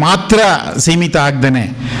ವಿಷಯಗಳಿಗೆ ಮಾತ್ರ ಸೀಮಿತ ಆಗದೇನೆ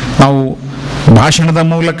ನಾವು ಭಾಷಣದ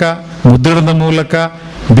ಮೂಲಕ, ಮುದ್ರಣದ ಮೂಲಕ,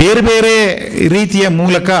 ಬೇರೆ ಬೇರೆ ರೀತಿಯ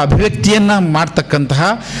ಮೂಲಕ ಅಭಿವ್ಯಕ್ತಿಯನ್ನು ಮಾಡ್ತಕ್ಕಂತಹ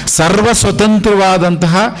ಸರ್ವ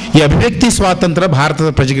ಸ್ವತಂತ್ರವಾದಂತಹ ಈ ಅಭಿವ್ಯಕ್ತಿ ಸ್ವಾತಂತ್ರ್ಯ ಭಾರತದ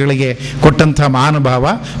ಪ್ರಜೆಗಳಿಗೆ ಕೊಟ್ಟಂತಹ ಮಹಾನುಭಾವ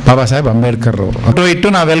ಬಾಬಾ ಸಾಹೇಬ್ ಅಂಬೇಡ್ಕರ್ ಅವರು. ಇಟ್ಟು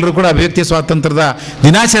ನಾವೆಲ್ಲರೂ ಕೂಡ ಅಭಿವ್ಯಕ್ತಿ ಸ್ವಾತಂತ್ರ್ಯದ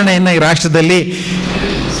ದಿನಾಚರಣೆಯನ್ನು ಈ ರಾಷ್ಟ್ರದಲ್ಲಿ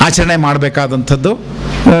ಆಚರಣೆ ಮಾಡಬೇಕಾದಂಥದ್ದು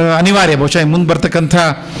ಅನಿವಾರ್ಯ. ಬಹುಶಃ ಮುಂದೆ ಬರ್ತಕ್ಕಂಥ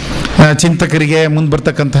ಚಿಂತಕರಿಗೆ, ಮುಂದೆ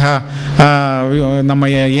ಬರ್ತಕ್ಕಂತಹ ನಮ್ಮ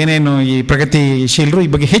ಏನೇನು ಈ ಪ್ರಗತಿಶೀಲರು ಈ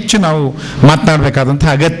ಬಗ್ಗೆ ಹೆಚ್ಚು ನಾವು ಮಾತನಾಡಬೇಕಾದಂಥ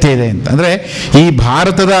ಅಗತ್ಯ ಇದೆ ಅಂತ. ಅಂದರೆ ಈ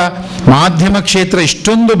ಭಾರತದ ಮಾಧ್ಯಮ ಕ್ಷೇತ್ರ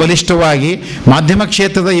ಇಷ್ಟೊಂದು ಬಲಿಷ್ಠವಾಗಿ ಮಾಧ್ಯಮ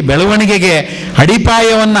ಕ್ಷೇತ್ರದ ಈ ಬೆಳವಣಿಗೆಗೆ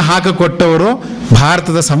ಅಡಿಪಾಯವನ್ನು ಹಾಕಿಕೊಟ್ಟವರು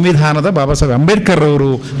ಭಾರತದ ಸಂವಿಧಾನದ ಬಾಬಾ ಸಾಹೇಬ್ ಅಂಬೇಡ್ಕರ್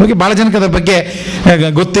ಅವರು. ಬಗ್ಗೆ ಭಾಳ ಜನಕ್ಕೆ ಅದರ ಬಗ್ಗೆ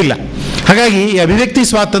ಗೊತ್ತಿಲ್ಲ. ಹಾಗಾಗಿ ಈ ಅಭಿವ್ಯಕ್ತಿ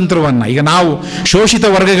ಸ್ವಾತಂತ್ರ್ಯವನ್ನು ಈಗ ನಾವು ಶೋಷಿತ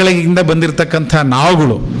ವರ್ಗಗಳಿಂದ ಬಂದಿರತಕ್ಕಂಥ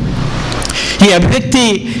ನಾವುಗಳು ಈ ಅಭಿವ್ಯಕ್ತಿ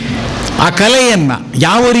ಆ ಕಲೆಯನ್ನು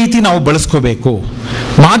ಯಾವ ರೀತಿ ನಾವು ಬಳಸ್ಕೋಬೇಕು,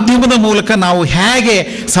 ಮಾಧ್ಯಮದ ಮೂಲಕ ನಾವು ಹೇಗೆ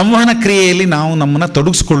ಸಂವಹನ ಕ್ರಿಯೆಯಲ್ಲಿ ನಾವು ನಮ್ಮನ್ನು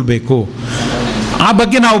ತೊಡಗಿಸ್ಕೊಳ್ಬೇಕು, ಆ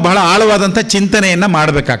ಬಗ್ಗೆ ನಾವು ಬಹಳ ಆಳವಾದಂಥ ಚಿಂತನೆಯನ್ನು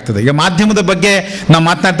ಮಾಡಬೇಕಾಗ್ತದೆ. ಈಗ ಮಾಧ್ಯಮದ ಬಗ್ಗೆ ನಾವು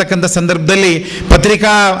ಮಾತನಾಡ್ತಕ್ಕಂಥ ಸಂದರ್ಭದಲ್ಲಿ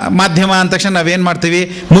ಪತ್ರಿಕಾ ಮಾಧ್ಯಮ ಅಂದ ತಕ್ಷಣ ನಾವೇನು ಮಾಡ್ತೀವಿ,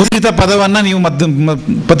 ಮುದ್ರಿತ ಪದವನ್ನು ನೀವು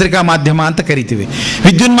ಪತ್ರಿಕಾ ಮಾಧ್ಯಮ ಅಂತ ಕರಿತೀವಿ.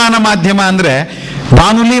 ವಿದ್ಯುನ್ಮಾನ ಮಾಧ್ಯಮ ಅಂದರೆ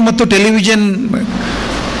ಬಾನುಲಿ ಮತ್ತು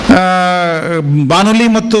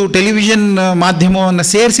ಟೆಲಿವಿಷನ್ ಮಾಧ್ಯಮವನ್ನು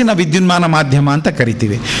ಸೇರಿಸಿ ನಾವು ವಿದ್ಯುನ್ಮಾನ ಮಾಧ್ಯಮ ಅಂತ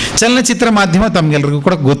ಕರಿತೀವಿ. ಚಲನಚಿತ್ರ ಮಾಧ್ಯಮ ತಮಗೆಲ್ಲರಿಗೂ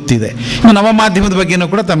ಕೂಡ ಗೊತ್ತಿದೆ. ನವ ಮಾಧ್ಯಮದ ಬಗ್ಗೆನೂ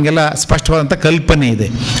ಕೂಡ ತಮಗೆಲ್ಲ ಸ್ಪಷ್ಟವಾದಂಥ ಕಲ್ಪನೆ ಇದೆ.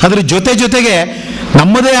 ಅದರ ಜೊತೆಗೆ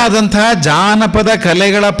ನಮ್ಮದೇ ಆದಂತಹ ಜಾನಪದ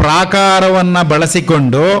ಕಲೆಗಳ ಪ್ರಾಕಾರವನ್ನು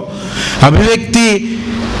ಬಳಸಿಕೊಂಡು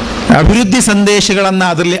ಅಭಿವೃದ್ಧಿ ಸಂದೇಶಗಳನ್ನು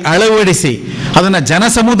ಅದರಲ್ಲಿ ಅಳವಡಿಸಿ ಅದನ್ನು ಜನ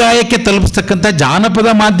ಸಮುದಾಯಕ್ಕೆ ತಲುಪಿಸ್ತಕ್ಕಂಥ ಜಾನಪದ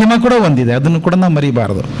ಮಾಧ್ಯಮ ಕೂಡ ಒಂದಿದೆ. ಅದನ್ನು ಕೂಡ ನಾವು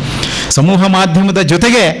ಮರಿಬಾರದು. ಸಮೂಹ ಮಾಧ್ಯಮದ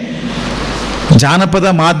ಜೊತೆಗೆ ಜಾನಪದ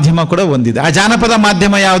ಮಾಧ್ಯಮ ಕೂಡ ಒಂದಿದೆ. ಆ ಜಾನಪದ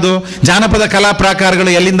ಮಾಧ್ಯಮ ಯಾವುದು? ಜಾನಪದ ಕಲಾ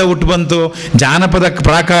ಪ್ರಾಕಾರಗಳು ಎಲ್ಲಿಂದ ಹುಟ್ಟು ಬಂತು? ಜಾನಪದ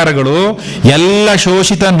ಪ್ರಾಕಾರಗಳು ಎಲ್ಲ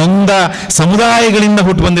ಶೋಷಿತ ನೊಂದ ಸಮುದಾಯಗಳಿಂದ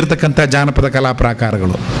ಹುಟ್ಟು ಬಂದಿರತಕ್ಕಂಥ ಜಾನಪದ ಕಲಾ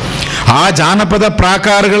ಪ್ರಾಕಾರಗಳು. ಆ ಜಾನಪದ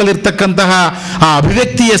ಪ್ರಾಕಾರಗಳಲ್ಲಿರ್ತಕ್ಕಂತಹ ಆ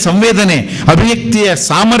ಅಭಿವ್ಯಕ್ತಿಯ ಸಂವೇದನೆ, ಅಭಿವ್ಯಕ್ತಿಯ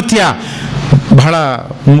ಸಾಮರ್ಥ್ಯ ಬಹಳ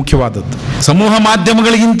ಮುಖ್ಯವಾದದ್ದು. ಸಮೂಹ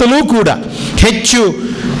ಮಾಧ್ಯಮಗಳಿಗಿಂತಲೂ ಕೂಡ ಹೆಚ್ಚು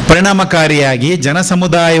ಪರಿಣಾಮಕಾರಿಯಾಗಿ ಜನ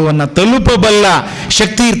ಸಮುದಾಯವನ್ನು ತಲುಪಬಲ್ಲ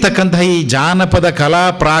ಶಕ್ತಿ ಇರ್ತಕ್ಕಂತಹ ಈ ಜಾನಪದ ಕಲಾ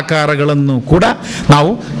ಪ್ರಾಕಾರಗಳನ್ನು ಕೂಡ ನಾವು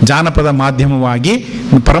ಜಾನಪದ ಮಾಧ್ಯಮವಾಗಿ,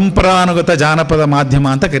 ಪರಂಪರಾನುಗತ ಜಾನಪದ ಮಾಧ್ಯಮ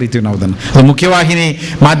ಅಂತ ಕರಿತೀವಿ ನಾವು ಅದನ್ನು. ಅದು ಮುಖ್ಯವಾಹಿನಿ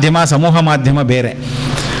ಮಾಧ್ಯಮ, ಸಮೂಹ ಮಾಧ್ಯಮ ಬೇರೆ.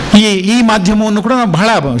 ಈ ಮಾಧ್ಯಮವನ್ನು ಕೂಡ ನಾವು ಬಹಳ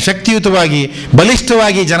ಶಕ್ತಿಯುತವಾಗಿ,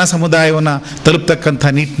 ಬಲಿಷ್ಠವಾಗಿ ಜನ ಸಮುದಾಯವನ್ನು ತಲುಪತಕ್ಕಂಥ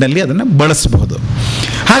ನಿಟ್ಟಿನಲ್ಲಿ ಅದನ್ನು ಬಳಸಬಹುದು.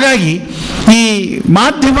 ಹಾಗಾಗಿ ಈ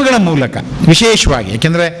ಮಾಧ್ಯಮಗಳ ಮೂಲಕ ವಿಶೇಷವಾಗಿ,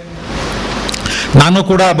 ಯಾಕೆಂದರೆ ನಾನು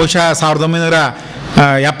ಕೂಡ ಬಹುಶಃ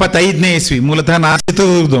 1975ನೇ ಇಸ್ವಿ ಮೂಲತಃ ನಾನು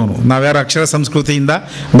ಚಿತ್ರದುರ್ಗದವನು. ನಾವ್ಯಾರು ಅಕ್ಷರ ಸಂಸ್ಕೃತಿಯಿಂದ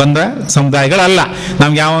ಬಂದ ಸಮುದಾಯಗಳಲ್ಲ.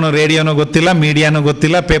 ನಮ್ಗೆ ಯಾವನು ರೇಡಿಯೋನೂ ಗೊತ್ತಿಲ್ಲ, ಮೀಡಿಯಾನೂ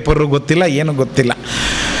ಗೊತ್ತಿಲ್ಲ, ಪೇಪರು ಗೊತ್ತಿಲ್ಲ, ಏನೂ ಗೊತ್ತಿಲ್ಲ.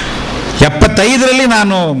 75ರಲ್ಲಿ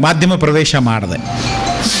ನಾನು ಮಾಧ್ಯಮ ಪ್ರವೇಶ ಮಾಡಿದೆ.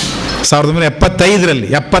 1975ರಲ್ಲಿ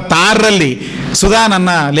 76ರಲ್ಲಿ ಸುಧಾ ನನ್ನ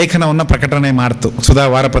ಲೇಖನವನ್ನು ಪ್ರಕಟಣೆ ಮಾಡ್ತು. ಸುಧಾ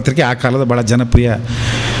ವಾರಪತ್ರಿಕೆ ಆ ಕಾಲದ ಭಾಳ ಜನಪ್ರಿಯ.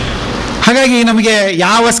 ಹಾಗಾಗಿ ನಮಗೆ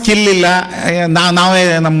ಯಾವ ಸ್ಕಿಲ್ ಇಲ್ಲ. ನಾವೇ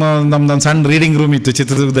ನಮ್ಮದೊಂದು ಸಣ್ಣ ರೀಡಿಂಗ್ ರೂಮ್ ಇತ್ತು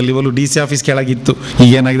ಚಿತ್ರದುರ್ಗದಲ್ಲಿ, ಒಲು DC ಆಫೀಸ್ ಕೆಳಗಿತ್ತು.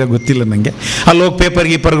 ಈಗೇನಾಗಿದೆ ಗೊತ್ತಿಲ್ಲ ನನಗೆ. ಅಲ್ಲಿ ಹೋಗಿ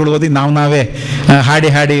ಪೇಪರ್ಗಳು ಓದಿ ನಾವೇ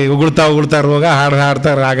ಹಾಡಿ ಉಗುಳ್ತಾ ರೋಗ,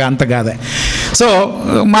 ಹಾಡ್ತಾ ರಾಗ ಅಂತ ಗಾದೆ. ಸೊ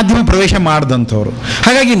ಮಾಧ್ಯಮ ಪ್ರವೇಶ ಮಾಡಿದಂಥವ್ರು.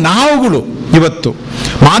 ಹಾಗಾಗಿ ನಾವುಗಳು ಇವತ್ತು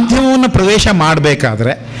ಮಾಧ್ಯಮವನ್ನು ಪ್ರವೇಶ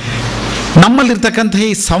ಮಾಡಬೇಕಾದ್ರೆ ನಮ್ಮಲ್ಲಿರ್ತಕ್ಕಂಥ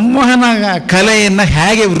ಈ ಸಂವಹನ ಕಲೆಯನ್ನು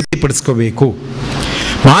ಹೇಗೆ ವೃತ್ತಿಪಡಿಸ್ಕೋಬೇಕು,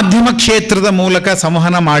 ಮಾಧ್ಯಮ ಕ್ಷೇತ್ರದ ಮೂಲಕ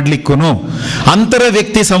ಸಂವಹನ ಮಾಡಲಿಕ್ಕೂ ಅಂತರ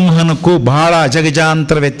ವ್ಯಕ್ತಿ ಸಂವಹನಕ್ಕೂ ಬಹಳ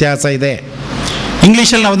ಅಜಗಜಾಂತರ ವ್ಯತ್ಯಾಸ ಇದೆ.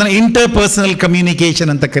 ಇಂಗ್ಲೀಷಲ್ಲಿ ನಾವು ಅದನ್ನು ಇಂಟರ್ ಪರ್ಸನಲ್ ಕಮ್ಯುನಿಕೇಷನ್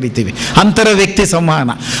ಅಂತ ಕರಿತೀವಿ. ಅಂತರ ವ್ಯಕ್ತಿ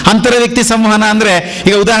ಸಂವಹನ. ಅಂತರ ವ್ಯಕ್ತಿ ಸಂವಹನ ಅಂದರೆ,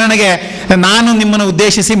 ಈಗ ಉದಾಹರಣೆಗೆ ನಾನು ನಿಮ್ಮನ್ನು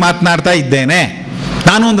ಉದ್ದೇಶಿಸಿ ಮಾತನಾಡ್ತಾ ಇದ್ದೇನೆ,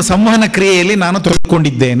 ನಾನು ಒಂದು ಸಂವಹನ ಕ್ರಿಯೆಯಲ್ಲಿ ನಾನು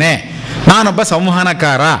ತೊಡಗಿಕೊಂಡಿದ್ದೇನೆ, ನಾನೊಬ್ಬ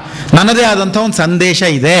ಸಂವಹನಕಾರ, ನನ್ನದೇ ಆದಂಥ ಒಂದು ಸಂದೇಶ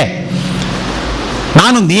ಇದೆ,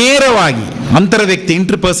 ನಾನು ನೇರವಾಗಿ ಅಂತರ ವ್ಯಕ್ತಿ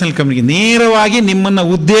ಇಂಟರ್ ಪರ್ಸನಲ್ ಕಮ್ಯುನಿಕೇಷನ್ ನೇರವಾಗಿ ನಿಮ್ಮನ್ನು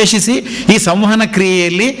ಉದ್ದೇಶಿಸಿ ಈ ಸಂವಹನ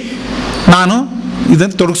ಕ್ರಿಯೆಯಲ್ಲಿ ನಾನು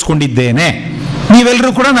ಇದನ್ನು ತೊಡಗಿಸ್ಕೊಂಡಿದ್ದೇನೆ. ನೀವೆಲ್ಲರೂ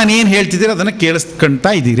ಕೂಡ ನಾನು ಏನು ಹೇಳ್ತಿದ್ದೀರಿ ಅದನ್ನು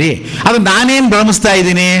ಕೇಳಿಸ್ಕೊಳ್ತಾ ಇದ್ದೀರಿ. ಅದು ನಾನೇನು ಭ್ರಮಿಸ್ತಾ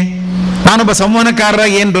ಇದ್ದೀನಿ, ನಾನೊಬ್ಬ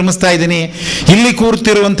ಸಂವಹನಕಾರರಾಗಿ ಏನು ಭ್ರಮಿಸ್ತಾ ಇದ್ದೀನಿ, ಇಲ್ಲಿ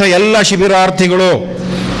ಕೂರ್ತಿರುವಂಥ ಎಲ್ಲ ಶಿಬಿರಾರ್ಥಿಗಳು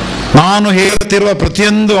ನಾನು ಹೇಳುತ್ತಿರುವ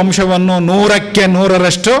ಪ್ರತಿಯೊಂದು ಅಂಶವನ್ನು 100ಕ್ಕೆ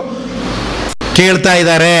 100ರಷ್ಟು ಕೇಳ್ತಾ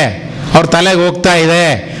ಇದ್ದಾರೆ, ಅವ್ರ ತಲೆಗೆ ಹೋಗ್ತಾ ಇದೆ,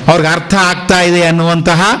 ಅವ್ರಿಗೆ ಅರ್ಥ ಆಗ್ತಾ ಇದೆ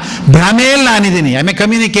ಅನ್ನುವಂತಹ ಭ್ರಮೆಯಲ್ಲಿ ನಾನಿದ್ದೀನಿ. ಐ ಎಮ್ ಎ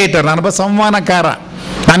ಕಮ್ಯುನಿಕೇಟರ್, ನಾನೊಬ್ಬ ಸಂವಹನಕಾರ.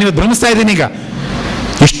 ನಾನಿವತ್ತು ಭ್ರಮಿಸ್ತಾ ಇದ್ದೀನಿ. ಈಗ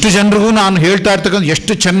ಎಷ್ಟು ಜನರಿಗೂ ನಾನು ಹೇಳ್ತಾ ಇರ್ತಕ್ಕಂಥ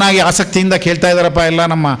ಎಷ್ಟು ಚೆನ್ನಾಗಿ ಆಸಕ್ತಿಯಿಂದ ಕೇಳ್ತಾ ಇದ್ದಾರಪ್ಪ ಎಲ್ಲ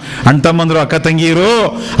ನಮ್ಮ ಅಣ್ತಮ್ಮಂದರು ಅಕ್ಕ ತಂಗಿಯರು,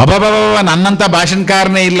 ಅಬ್ಬಬ್ಬ ನನ್ನಂಥ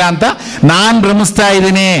ಭಾಷಣಕಾರನೇ ಇಲ್ಲ ಅಂತ ನಾನು ಭ್ರಮಿಸ್ತಾ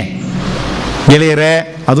ಇದ್ದೀನಿ. ಗೆಳೆಯರೇ,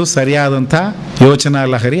 ಅದು ಸರಿಯಾದಂಥ ಯೋಚನಾ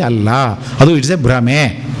ಲಹರಿ ಅಲ್ಲ, ಅದು ಇಟ್ಸ್ ಎ ಭ್ರಮೆ.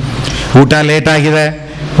 ಊಟ ಲೇಟಾಗಿದೆ,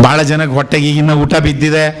 ಭಾಳ ಜನಕ್ಕೆ ಹೊಟ್ಟೆಗೆ ಈಗಿನ ಊಟ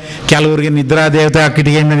ಬಿದ್ದಿದೆ, ಕೆಲವ್ರಿಗೆ ನಿದ್ರಾ ದೇವತೆ ಆ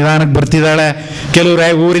ಕಿಟಿಗೆಯಿಂದ ನಿಧಾನಕ್ಕೆ ಬರ್ತಿದ್ದಾಳೆ, ಕೆಲವ್ರು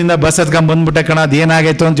ಊರಿಂದ ಬಸ್ ಹತ್ಕೊಂಡು ಬಂದ್ಬಿಟ್ಟೆ ಕಣ ಅದು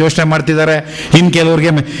ಏನಾಗೈತು ಅಂತ ಯೋಚನೆ ಮಾಡ್ತಿದ್ದಾರೆ, ಇನ್ನು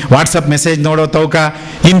ಕೆಲವ್ರಿಗೆ ವಾಟ್ಸಪ್ ಮೆಸೇಜ್ ನೋಡೋ ತೌಕ,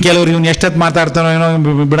 ಇನ್ನು ಕೆಲವ್ರು ಇವ್ನು ಎಷ್ಟೊತ್ತು ಮಾತಾಡ್ತಾನೋ ಏನೋ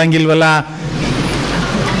ಬಿಡಂಗಿಲ್ವಲ್ಲ,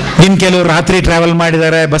 ಇನ್ನು ಕೆಲವ್ರು ರಾತ್ರಿ ಟ್ರಾವೆಲ್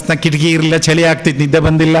ಮಾಡಿದ್ದಾರೆ, ಬಸ್ನ ಕಿಟಕಿ ಇರಲಿಲ್ಲ, ಚಳಿ ಆಗ್ತಿತ್ತು, ನಿದ್ದೆ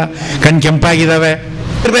ಬಂದಿಲ್ಲ, ಕಣ್ಣು ಕೆಂಪಾಗಿದ್ದಾವೆ,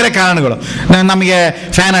 ಬೇರೆ ಬೇರೆ ಕಾರಣಗಳು. ನಮಗೆ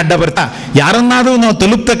ಫ್ಯಾನ್ ಅಡ್ಡ ಬರ್ತಾ ಯಾರನ್ನಾದರೂ ನಾವು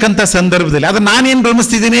ತಲುಪ್ತಕ್ಕಂಥ ಸಂದರ್ಭದಲ್ಲಿ ಅದು ನಾನೇನು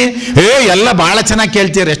ಭ್ರಮಿಸ್ತಿದ್ದೀನಿ, ಎಲ್ಲ ಭಾಳ ಚೆನ್ನಾಗಿ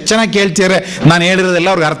ಕೇಳ್ತಿದ್ದಾರೆ, ಎಷ್ಟು ಚೆನ್ನಾಗಿ ಕೇಳ್ತಿದ್ದಾರೆ, ನಾನು ಹೇಳಿರೋದೆಲ್ಲ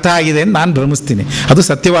ಅವ್ರಿಗೆ ಅರ್ಥ ಆಗಿದೆ ಅಂತ ನಾನು ಭ್ರಮಿಸ್ತೀನಿ. ಅದು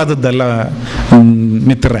ಸತ್ಯವಾದದ್ದಲ್ಲ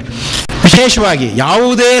ಮಿತ್ರರೇ. ವಿಶೇಷವಾಗಿ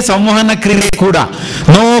ಯಾವುದೇ ಸಂವಹನ ಕ್ರಿಯೆ ಕೂಡ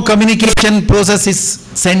ನೋ ಕಮ್ಯುನಿಕೇಷನ್ ಪ್ರೋಸೆಸ್ ಇಸ್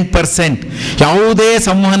 100%. ಯಾವುದೇ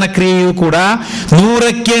ಸಂವಹನ ಕ್ರಿಯೆಯೂ ಕೂಡ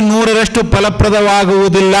 100ಕ್ಕೆ 100ರಷ್ಟು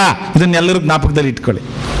ಫಲಪ್ರದವಾಗುವುದಿಲ್ಲ. ಇದನ್ನೆಲ್ಲರೂ ಜ್ಞಾಪಕದಲ್ಲಿ ಇಟ್ಕೊಳ್ಳಿ.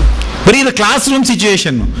 ಬರೀ ಇದು ಕ್ಲಾಸ್ ರೂಮ್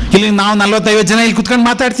ಸಿಚುವೇಶನ್ನು. ಇಲ್ಲಿ ನಾವು 40-50 ಜನ ಇಲ್ಲಿ ಕುತ್ಕೊಂಡು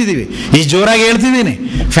ಮಾತಾಡ್ತಿದ್ದೀವಿ, ಇಷ್ಟು ಜೋರಾಗಿ ಹೇಳ್ತಿದ್ದೀನಿ,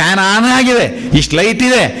 ಫ್ಯಾನ್ ಆನ್ ಆಗಿದೆ, ಇಷ್ಟು ಲೈಟ್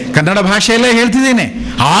ಇದೆ, ಕನ್ನಡ ಭಾಷೆಯಲ್ಲೇ ಹೇಳ್ತಿದ್ದೀನಿ,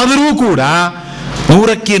 ಆದರೂ ಕೂಡ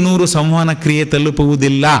 100ಕ್ಕೆ 100 ಸಂವಹನ ಕ್ರಿಯೆ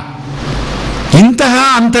ತಲುಪುವುದಿಲ್ಲ. ಇಂತಹ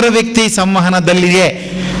ಅಂತರ ವ್ಯಕ್ತಿ ಸಂವಹನದಲ್ಲಿಯೇ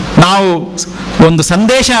ನಾವು ಒಂದು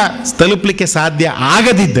ಸಂದೇಶ ತಲುಪಲಿಕ್ಕೆ ಸಾಧ್ಯ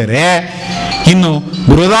ಆಗದಿದ್ದರೆ ಇನ್ನು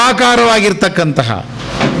ಬೃಹದಾಕಾರವಾಗಿರ್ತಕ್ಕಂತಹ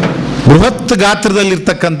ಬೃಹತ್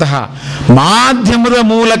ಗಾತ್ರದಲ್ಲಿರ್ತಕ್ಕಂತಹ ಮಾಧ್ಯಮದ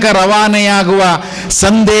ಮೂಲಕ ರವಾನೆಯಾಗುವ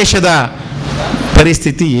ಸಂದೇಶದ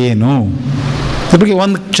ಪರಿಸ್ಥಿತಿ ಏನು? ಅದ್ರ ಬಗ್ಗೆ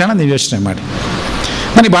ಒಂದು ಕ್ಷಣ ನೀವು ಯೋಚನೆ ಮಾಡಿ.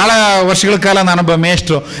 ನನಗೆ ಭಾಳ ವರ್ಷಗಳ ಕಾಲ ನಾನೊಬ್ಬ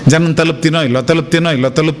ಮೇಷ್ಟ್ರು, ಜನ ತಲುಪ್ತೀನೋ ಇಲ್ಲೋ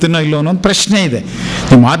ಅನ್ನೋ ಒಂದು ಪ್ರಶ್ನೆ ಇದೆ.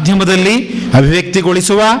 ಈ ಮಾಧ್ಯಮದಲ್ಲಿ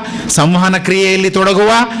ಅಭಿವ್ಯಕ್ತಿಗೊಳಿಸುವ, ಸಂವಹನ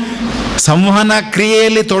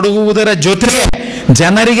ಕ್ರಿಯೆಯಲ್ಲಿ ತೊಡಗುವುದರ ಜೊತೆಗೆ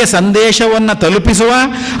ಜನರಿಗೆ ಸಂದೇಶವನ್ನು ತಲುಪಿಸುವ,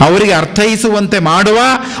 ಅವರಿಗೆ ಅರ್ಥೈಸುವಂತೆ ಮಾಡುವ,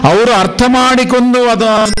 ಅವರು ಅರ್ಥ ಮಾಡಿಕೊಂಡು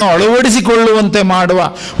ಅದನ್ನು ಅಳವಡಿಸಿಕೊಳ್ಳುವಂತೆ ಮಾಡುವ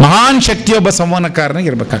ಮಹಾನ್ ಶಕ್ತಿಯೊಬ್ಬ ಸಂವಹನಕಾರನಿಗೆ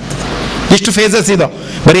ಇರಬೇಕಾಗ್ತದೆ. ಇಷ್ಟು ಫೇಸಸ್ ಇದು.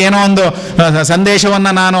 ಬರೀ ಏನೋ ಒಂದು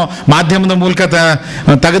ಸಂದೇಶವನ್ನು ನಾನು ಮಾಧ್ಯಮದ ಮೂಲಕ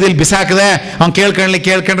ತೆಗೆದಿಲ್ಲಿ ಬಿಸಾಕಿದೆ, ಅವ್ನು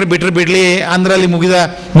ಕೇಳ್ಕೊಂಡ್ರೆ ಬಿಡ್ಲಿ ಅಂದ್ರಲ್ಲಿ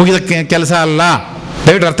ಮುಗಿದ ಕೆಲಸ ಅಲ್ಲ.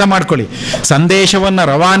 ದಯವಿಟ್ಟು ಅರ್ಥ ಮಾಡ್ಕೊಳ್ಳಿ. ಸಂದೇಶವನ್ನು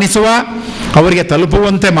ರವಾನಿಸುವ, ಅವರಿಗೆ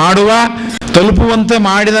ತಲುಪುವಂತೆ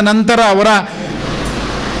ಮಾಡಿದ ನಂತರ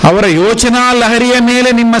ಅವರ ಯೋಚನಾ ಲಹರಿಯ ಮೇಲೆ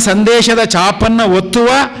ನಿಮ್ಮ ಸಂದೇಶದ ಚಾಪನ್ನು ಒತ್ತುವ,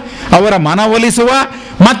 ಅವರ ಮನವೊಲಿಸುವ,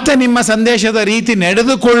 ಮತ್ತೆ ನಿಮ್ಮ ಸಂದೇಶದ ರೀತಿ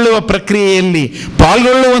ನಡೆದುಕೊಳ್ಳುವ ಪ್ರಕ್ರಿಯೆಯಲ್ಲಿ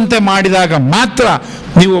ಪಾಲ್ಗೊಳ್ಳುವಂತೆ ಮಾಡಿದಾಗ ಮಾತ್ರ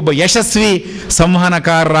ನೀವು ಒಬ್ಬ ಯಶಸ್ವಿ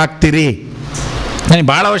ಸಂವಹನಕಾರರಾಗ್ತೀರಿ. ನನಗೆ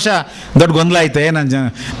ಭಾಳ ವರ್ಷ ದೊಡ್ಡ ಗೊಂದಲ ಐತೆ, ನಾನು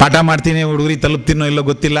ಪಾಠ ಮಾಡ್ತೀನಿ, ಹುಡುಗರಿಗೆ ತಲುಪ್ತೀನೋ ಇಲ್ಲೋ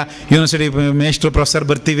ಗೊತ್ತಿಲ್ಲ, ಯೂನಿವರ್ಸಿಟಿ ಮೇಷ್ಟ್ರು ಪ್ರೊಫೆಸರ್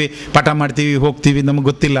ಬರ್ತೀವಿ, ಪಾಠ ಮಾಡ್ತೀವಿ, ಹೋಗ್ತೀವಿ, ನಮಗೆ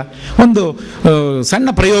ಗೊತ್ತಿಲ್ಲ. ಒಂದು ಸಣ್ಣ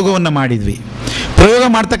ಪ್ರಯೋಗವನ್ನು ಮಾಡಿದ್ವಿ. ಪ್ರಯೋಗ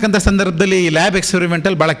ಮಾಡ್ತಕ್ಕಂಥ ಸಂದರ್ಭದಲ್ಲಿ ಈ ಲ್ಯಾಬ್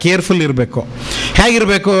ಎಕ್ಸ್ಪೆರಿಮೆಂಟಲ್ಲಿ ಭಾಳ ಕೇರ್ಫುಲ್ ಇರಬೇಕು.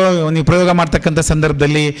 ಹೇಗಿರಬೇಕು? ನೀವು ಪ್ರಯೋಗ ಮಾಡ್ತಕ್ಕಂಥ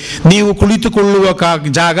ಸಂದರ್ಭದಲ್ಲಿ ನೀವು ಕುಳಿತುಕೊಳ್ಳುವ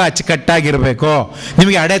ಜಾಗ ಅಚ್ಚುಕಟ್ಟಾಗಿರಬೇಕು,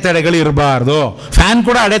 ನಿಮಗೆ ಅಡೆತಡೆಗಳು ಇರಬಾರ್ದು. ಫ್ಯಾನ್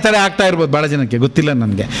ಕೂಡ ಅಡೆತಡೆ ಆಗ್ತಾ ಇರ್ಬೋದು, ಭಾಳ ಜನಕ್ಕೆ ಗೊತ್ತಿಲ್ಲ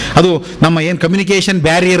ನನಗೆ. ಅದು ನಮ್ಮ ಏನು ಕಮ್ಯುನಿಕೇಷನ್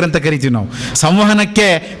ಬ್ಯಾರಿಯರ್ ಅಂತ ಕರಿತೀವಿ ನಾವು, ಸಂವಹನಕ್ಕೆ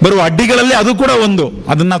ಬರುವ ಅಡ್ಡಿಗಳಲ್ಲಿ ಅದು ಕೂಡ ಒಂದು.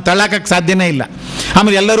 ಅದನ್ನು ನಾವು ತಳ್ಳಾಕಕ್ಕೆ ಸಾಧ್ಯನೇ ಇಲ್ಲ.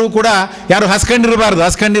 ಆಮೇಲೆ ಎಲ್ಲರೂ ಕೂಡ ಯಾರು ಹಸ್ಕೊಂಡಿರಬಾರ್ದು,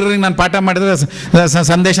 ಹಸ್ಕೊಂಡಿರೋರಿಗೆ ನಾನು ಪಾಠ ಮಾಡಿದ್ರೆ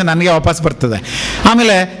ಸಂದೇಶ ನನಗೆ ವಾಪಸ್ ಬರ್ತದೆ.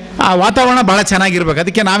 ಆಮೇಲೆ ಆ ವಾತಾವರಣ ಭಾಳ ಚೆನ್ನಾಗಿರ್ಬೇಕು.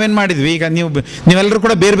 ಅದಕ್ಕೆ ನಾವೇನು ಮಾಡಿದ್ವಿ, ಈಗ ನೀವೆಲ್ಲರೂ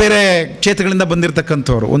ಕೂಡ ಬೇರೆ ಬೇರೆ ಕ್ಷೇತ್ರಗಳಿಂದ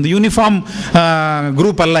ಬಂದಿರತಕ್ಕಂಥವ್ರು, ಒಂದು ಯೂನಿಫಾರ್ಮ್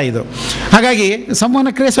ಗ್ರೂಪ್ ಅಲ್ಲ ಇದು. ಹಾಗಾಗಿ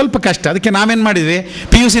ಸಂವಹನ ಕ್ರಿಯೆ ಸ್ವಲ್ಪ ಕಷ್ಟ. ಅದಕ್ಕೆ ನಾವೇನು ಮಾಡಿದ್ವಿ,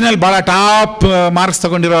 PUCನಲ್ಲಿ ಭಾಳ ಟಾಪ್ ಮಾರ್ಕ್ಸ್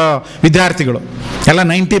ತೊಗೊಂಡಿರೋ ವಿದ್ಯಾರ್ಥಿಗಳು ಎಲ್ಲ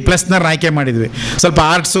 90+ ಆಯ್ಕೆ ಮಾಡಿದ್ವಿ. ಸ್ವಲ್ಪ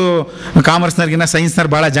ಆರ್ಟ್ಸು ಕಾಮರ್ಸ್ನವ್ರಿಗಿನ್ನ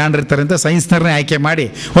ಸೈನ್ಸ್ನವ್ರು ಭಾಳ ಜಾಣರಿರ್ತಾರೆ ಅಂತ ಸೈನ್ಸ್ನವ್ರನ್ನೇ ಆಯ್ಕೆ ಮಾಡಿ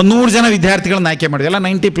ಒಂದು 100 ಜನ ವಿದ್ಯಾರ್ಥಿಗಳನ್ನ ಆಯ್ಕೆ ಮಾಡಿದ್ವಿ. ಎಲ್ಲ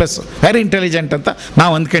 90+, ವೆರಿ ಇಂಟೆಲಿಜೆಂಟ್ ಅಂತ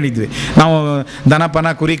ನಾವು ಅಂದ್ಕೊಂಡಿದ್ವಿ. ನಾವು ದನಪನ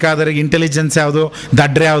ಕುರಿ ಕಾದರಿಗೆ ಇಂಟೆಲಿಜೆನ್ಸ್ ಯಾವುದು,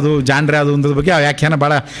 ದಡ್ರೆ ಯಾವುದು, ಜಾಣ್ರೆ ಯಾವುದು ಅನ್ನೋದ್ರ ಬಗ್ಗೆ ಆ ವ್ಯಾಖ್ಯಾನ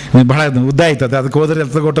ಭಾಳ ಉದ್ದ ಆಯ್ತದೆ. ಅದಕ್ಕೆ ಹೋದ್ರೆ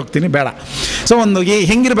ತಗೊಟ್ಟೋಗ್ತೀನಿ, ಬೇಡ. ಸೊ ಒಂದು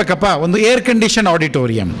ಹೆಂಗಿರ್ಬೇಕಪ್ಪ, ಒಂದು ಏರ್ ಕಂಡೀಷನ್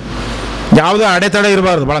ಆಡಿಟೋರಿಯಂ, ಯಾವುದೋ ಅಡೆತಡೆ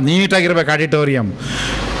ಇರಬಾರ್ದು, ಭಾಳ ನೀಟಾಗಿರ್ಬೇಕು ಆಡಿಟೋರಿಯಂ.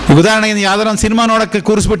 ಉದಾಹರಣೆಗೆ ನೀವು ಯಾವ್ದಾರು ಒಂದು ಸಿನಿಮಾ ನೋಡೋಕ್ಕೆ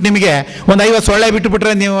ಕೂರಿಸ್ಬಿಟ್ಟು ನಿಮಗೆ ಒಂದು 50 ಸೊಳ್ಳೆ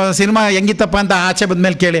ಬಿಟ್ಟುಬಿಟ್ರೆ ನೀವು ಸಿನಿಮಾ ಹೆಂಗಿತ್ತಪ್ಪ ಅಂತ ಆಚೆ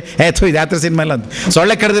ಬಂದ್ಮೇಲೆ ಕೇಳಿ, ಇದು ಯಾವ ಸಿನಿಮಾ ಇಲ್ಲ ಅಂತ.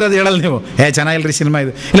 ಸೊಳ್ಳೆ ಕಡ್ದಿರೋದು ಹೇಳಲ್ಲ ನೀವು, ಚೆನ್ನಾಗಿಲ್ರಿ ಸಿನಿಮಾ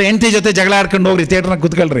ಇದು. ಇಲ್ಲ ಹೆಂಡತಿ ಜೊತೆ ಜಗಳ ಆಡ್ಕೊಂಡು ಹೋಗ್ರಿ, ಥಿಯೇಟ್ರ್ನಾಗ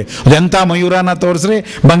ಕೂತ್ಕೊಳ್ರಿ, ಅದೆಂಥ ಮಯೂರನ ತೋರಿಸ್ರಿ,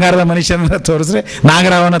 ಬಂಗಾರದ ಮನುಷ್ಯನ ತೋರಿಸ್ರಿ,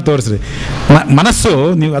 ನಾಗರಾವನ ತೋರಿಸ್ರಿ. ಮನಸ್ಸು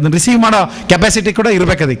ನೀವು ಅದನ್ನು ರಿಸೀವ್ ಮಾಡೋ ಕೆಪಾಸಿಟಿ ಕೂಡ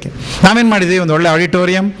ಇರಬೇಕು ಅದಕ್ಕೆ. ನಾವೇನು ಮಾಡಿದ್ವಿ, ಒಂದು ಒಳ್ಳೆ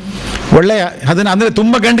ಆಡಿಟೋರಿಯಂ, ಒಳ್ಳೆ ಅದನ್ನು ಅಂದರೆ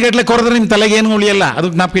ತುಂಬ ಗಂಟೆಗಟ್ಟಲೆ ಕೊರೆದ್ರೆ ನಿಮ್ಮ ತಲೆಗೆ ಏನು ಉಳಿಯಲ್ಲ,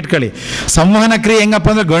 ಅದಕ್ಕೆ ಜ್ಞಾಪಕ ಇಟ್ಕೊಳ್ಳಿ. ಸಂವಹನ ಕ್ರಿಯೆ ಹೆಂಗಪ್ಪ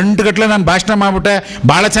ಅಂದರೆ ಗಂಟೆಗಟ್ಟಲೆ ನಾನು ಭಾಷಣ ಮಾಡ್ಬಿಟ್ಟೆ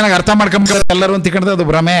ಭಾಳ ಚೆನ್ನಾಗಿ ಅರ್ಥ ಮಾಡ್ಕೊಂಬಿಟ್ಟು ಎಲ್ಲರೂ ಅಂತ ತಿಳ್ಕೊಂಡ್ರೆ ಅದು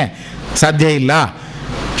ಭ್ರಮೆ, ಸಾಧ್ಯ ಇಲ್ಲ.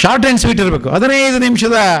 ಶಾರ್ಟ್ ಆ್ಯಂಡ್ ಸ್ವೀಟ್ ಇರಬೇಕು. 15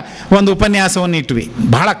 ನಿಮಿಷದ ಒಂದು ಉಪನ್ಯಾಸವನ್ನು ಇಟ್ವಿ,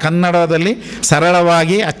 ಭಾಳ ಕನ್ನಡದಲ್ಲಿ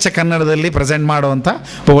ಸರಳವಾಗಿ ಅಚ್ಚ ಕನ್ನಡದಲ್ಲಿ ಪ್ರೆಸೆಂಟ್ ಮಾಡುವಂಥ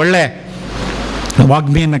ಒಳ್ಳೆ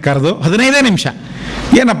ವಾಗ್ಮಿಯನ್ನು ಕರೆದು 15 ನಿಮಿಷ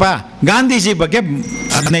ಏನಪ್ಪ ಗಾಂಧೀಜಿ ಬಗ್ಗೆ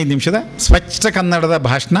 15 ನಿಮಿಷದ ಸ್ವಚ್ಛ ಕನ್ನಡದ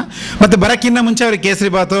ಭಾಷಣ. ಮತ್ತು ಬರೋಕ್ಕಿಂತ ಮುಂಚೆ ಅವ್ರಿಗೆ ಕೇಸರಿ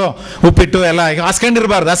ಬಾತು, ಉಪ್ಪಿಟ್ಟು ಎಲ್ಲ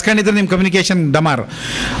ಹಾಸ್ಕೊಂಡಿರಬಾರ್ದು. ಹಾಸ್ಕೊಂಡಿದ್ರೆ ನಿಮ್ಮ ಕಮ್ಯುನಿಕೇಷನ್ ಡಮಾರು.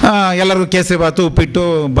 ಎಲ್ಲರಿಗೂ ಕೇಸರಿ ಬಾತು, ಉಪ್ಪಿಟ್ಟು,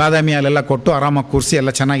 ಬಾದಾಮಿ ಅಲ್ಲೆಲ್ಲ ಕೊಟ್ಟು ಆರಾಮಾಗಿ ಕೂರಿಸಿ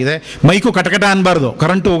ಎಲ್ಲ ಚೆನ್ನಾಗಿದೆ. ಮೈಕು ಕಟಕಟ ಅನ್ಬಾರ್ದು,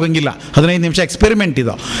 ಕರೆಂಟು ಹೋಗಂಗಿಲ್ಲ. 15 ನಿಮಿಷ ಎಕ್ಸ್ಪೆರಿಮೆಂಟ್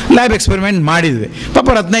ಇದು, ಲ್ಯಾಬ್ ಎಕ್ಸ್ಪೆರಿಮೆಂಟ್ ಮಾಡಿದ್ವಿ. ಪಾಪ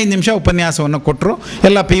 15 ನಿಮಿಷ ಉಪನ್ಯಾಸವನ್ನು ಕೊಟ್ಟರು.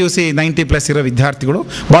 ಎಲ್ಲ PUC 90+ ಇರೋ ವಿದ್ಯಾರ್ಥಿಗಳು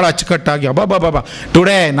ಭಾಳ ಅಚ್ಚುಕಟ್ಟಾಗಿ ಅಬ್ಬಾಬಾಬಾ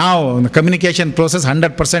ಟುಡೇ ನಾವು ಕಮ್ಯುನಿಕೇಷನ್ ಪ್ರೋಸೆಸ್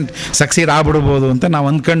 100% ಸಕ್ಸೀಡ್ ಆಗ್ಬಿಡ್ಬೋದು ಅಂತ ನಾವು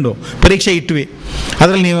ಅಂದ್ಕೊಂಡು ಪರೀಕ್ಷೆ ಇಟ್ವಿ.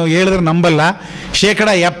 ಅದರಲ್ಲಿ ನೀವು ಹೇಳಿದ್ರೆ ನಂಬಲ್ಲ,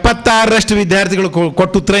 76% ವಿದ್ಯಾರ್ಥಿಗಳು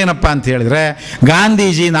ಕೊಟ್ಟು ಉತ್ತರ ಏನಪ್ಪ ಅಂತ ಹೇಳಿದ್ರೆ,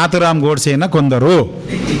 ಗಾಂಧೀಜಿ ನಾಥುರಾಮ್ ಗೋಡ್ಸೆಯನ್ನು ಕೊಂದರು.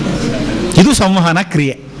 ಇದು ಸಂವಹನ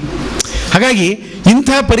ಕ್ರಿಯೆ. ಹಾಗಾಗಿ ಇಂಥ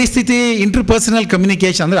ಪರಿಸ್ಥಿತಿ ಇಂಟರ್ಪರ್ಸನಲ್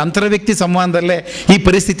ಕಮ್ಯುನಿಕೇಷನ್ ಅಂದರೆ ಅಂತರ್ವ್ಯಕ್ತಿ ಸಂವಹನದಲ್ಲೇ ಈ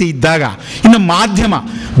ಪರಿಸ್ಥಿತಿ ಇದ್ದಾಗ, ಇನ್ನು ಮಾಧ್ಯಮ,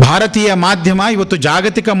 ಭಾರತೀಯ ಮಾಧ್ಯಮ ಇವತ್ತು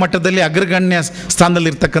ಜಾಗತಿಕ ಮಟ್ಟದಲ್ಲಿ ಅಗ್ರಗಣ್ಯ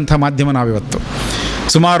ಸ್ಥಾನದಲ್ಲಿರ್ತಕ್ಕಂಥ ಮಾಧ್ಯಮ ನಾವಿವತ್ತು.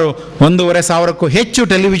 ಸುಮಾರು 1,500ಕ್ಕೂ ಹೆಚ್ಚು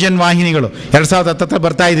ಟೆಲಿವಿಷನ್ ವಾಹಿನಿಗಳು 2010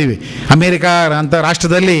 ಬರ್ತಾ ಇದ್ದೀವಿ. ಅಮೇರಿಕಾ ಅಂತ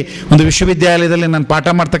ರಾಷ್ಟ್ರದಲ್ಲಿ ಒಂದು ವಿಶ್ವವಿದ್ಯಾಲಯದಲ್ಲಿ ನಾನು ಪಾಠ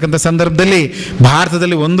ಮಾಡ್ತಕ್ಕಂಥ ಸಂದರ್ಭದಲ್ಲಿ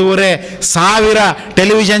ಭಾರತದಲ್ಲಿ 1,500,000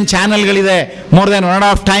 television ಚಾನೆಲ್ಗಳಿದೆ. More than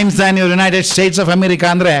 1.5 times than United States of America.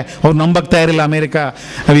 ಅಂದರೆ ಅವ್ರು ನಂಬಕ್ತಾ ಇರಲಿಲ್ಲ ಅಮೇರಿಕಾ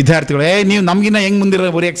ವಿದ್ಯಾರ್ಥಿಗಳು, ನೀವು ನಮಗಿನ್ನ ಹೆಂಗೆ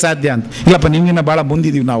ಮುಂದಿರೋ ಬರೆಯೋಕ್ಕೆ ಸಾಧ್ಯ ಅಂತ. ಇಲ್ಲಪ್ಪ, ನಿಮಗಿನ್ನ ಭಾಳ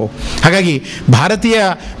ಮುಂದಿದ್ದೀವಿ ನಾವು. ಹಾಗಾಗಿ ಭಾರತೀಯ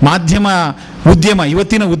ಮಾಧ್ಯಮ ಉದ್ಯಮ,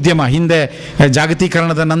 ಇವತ್ತಿನ ಉದ್ಯಮ, ಹಿಂದೆ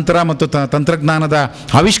ಜಾಗತೀಕರಣದ ನಂತರ ಮತ್ತು ತಂತ್ರಜ್ಞಾನದ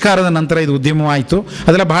ಆವಿಷ್ಕಾರದ ನಂತರ ಇದು ಉದ್ಯಮವಾಯಿತು.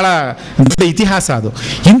 ಅದೆಲ್ಲ ಬಹಳ ದೊಡ್ಡ ಇತಿಹಾಸ ಅದು.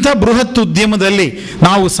 ಇಂಥ ಬೃಹತ್ ಉದ್ಯಮದಲ್ಲಿ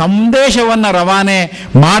ನಾವು ಸಂದೇಶವನ್ನು ರವಾನೆ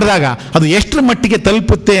ಮಾಡಿದಾಗ ಅದು ಎಷ್ಟರ ಮಟ್ಟಿಗೆ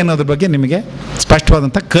ತಲುಪುತ್ತೆ ಅನ್ನೋದ್ರ ಬಗ್ಗೆ ನಿಮಗೆ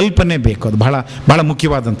ಸ್ಪಷ್ಟವಾದಂಥ ಕಲ್ಪನೆ ಬೇಕು. ಅದು ಬಹಳ ಬಹಳ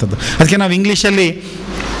ಮುಖ್ಯವಾದಂಥದ್ದು. ಅದಕ್ಕೆ ನಾವು ಇಂಗ್ಲೀಷಲ್ಲಿ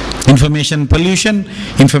ಇನ್ಫಾರ್ಮೇಷನ್ ಪೊಲ್ಯೂಷನ್,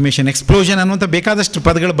 ಇನ್ಫಾರ್ಮೇಷನ್ ಎಕ್ಸ್ಪ್ಲೋಷನ್ ಅನ್ನುವಂಥ ಬೇಕಾದಷ್ಟು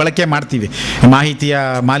ಪದಗಳು ಬಳಕೆ ಮಾಡ್ತೀವಿ. ಮಾಹಿತಿಯ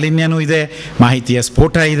ಮಾಲಿನ್ಯನೂ ಇದೆ, ಮಾಹಿತಿಯ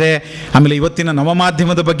ಸ್ಫೋಟ ಇದೆ. ಆಮೇಲೆ ಇವತ್ತಿನ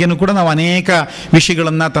ನವಮಾಧ್ಯಮದ ಬಗ್ಗೆನೂ ಕೂಡ ನಾವು ಅನೇಕ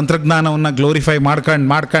ವಿಷಯಗಳನ್ನು, ತಂತ್ರಜ್ಞಾನವನ್ನು ಗ್ಲೋರಿಫೈ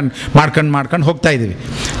ಮಾಡ್ಕೊಂಡು ಹೋಗ್ತಾ ಇದ್ದೀವಿ.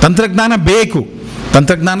 ತಂತ್ರಜ್ಞಾನ ಬೇಕು,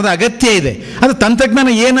 ತಂತ್ರಜ್ಞಾನದ ಅಗತ್ಯ ಇದೆ. ಅದು ತಂತ್ರಜ್ಞಾನ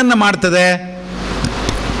ಏನನ್ನು ಮಾಡ್ತದೆ?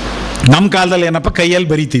 ನಮ್ಮ ಕಾಲದಲ್ಲಿ ಏನಪ್ಪ, ಕೈಯಲ್ಲಿ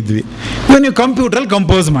ಬರೀತಿದ್ವಿ. ಇವಾಗ ನೀವು ಕಂಪ್ಯೂಟ್ರಲ್ಲಿ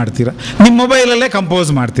ಕಂಪೋಸ್ ಮಾಡ್ತೀರಾ, ನಿಮ್ಮ ಮೊಬೈಲಲ್ಲೇ ಕಂಪೋಸ್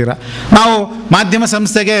ಮಾಡ್ತೀರಾ. ನಾವು ಮಾಧ್ಯಮ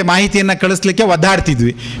ಸಂಸ್ಥೆಗೆ ಮಾಹಿತಿಯನ್ನು ಕಳಿಸ್ಲಿಕ್ಕೆ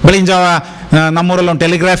ಒದ್ದಾಡ್ತಿದ್ವಿ. ಬೆಳಗಿನ ಜಾವ ನಮ್ಮೂರಲ್ಲಿ ಒಂದು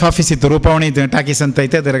ಟೆಲಿಗ್ರಾಫ್ ಆಫೀಸ್ ಇತ್ತು, ರೂಪವಾಣಿ ಟಾಕೀಸ್ ಅಂತ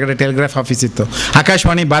ಐತೆ, ಅದರಗಡೆ ಟೆಲಿಗ್ರಾಫ್ ಆಫೀಸ್ ಇತ್ತು.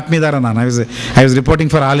 ಆಕಾಶವಾಣಿ ಬಾತ್ಮೀದಾರ ನಾನು. I was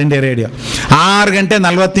reporting for all India radio. 6 ಗಂಟೆ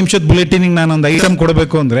 40 ನಿಮಿಷದ ಬುಲೆಟಿನಿಗೆ ನಾನೊಂದು ಐಟಮ್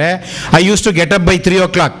ಕೊಡಬೇಕು ಅಂದರೆ I use to get up by 3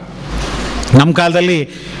 o'clock. ನಮ್ಮ ಕಾಲದಲ್ಲಿ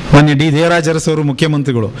ಮೊನ್ನೆ ಡಿ ದೇವರಾಜ ಅರಸು ಅವರು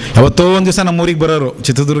ಮುಖ್ಯಮಂತ್ರಿಗಳು ಯಾವತ್ತೋ ಒಂದು ದಿವಸ ನಮ್ಮೂರಿಗೆ ಬರೋರು.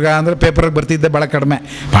 ಚಿತ್ರದುರ್ಗ ಅಂದರೆ ಪೇಪರಿಗೆ ಬರ್ತಿದ್ದೆ ಭಾಳ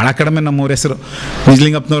ಕಡಿಮೆ ನಮ್ಮೂರ ಹೆಸರು.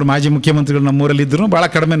 ನಿಜಲಿಂಗಪ್ಪನವ್ರು ಮಾಜಿ ಮುಖ್ಯಮಂತ್ರಿಗಳು ನಮ್ಮೂರಲ್ಲಿದ್ದರು, ಭಾಳ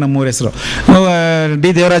ಕಡಿಮೆ ನಮ್ಮೂರ ಹೆಸರು. ಡಿ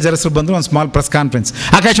ದೇವರಾಜ ಅರಸರು ಬಂದರು, ಒಂದು ಸ್ಮಾಲ್ ಪ್ರೆಸ್ ಕಾನ್ಫರೆನ್ಸ್.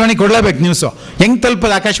 ಆಕಾಶವಾಣಿ ಕೊಡಲೇಬೇಕು ನ್ಯೂಸು. ಹೆಂಗೆ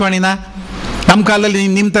ತಲುಪೋದು ಆಕಾಶವಾಣಿನ? ನಮ್ಮ ಕಾಲದಲ್ಲಿ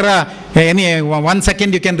ನಿಮ್ಮ ಥರ any 1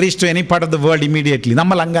 second you can reach to any part of the world immediately.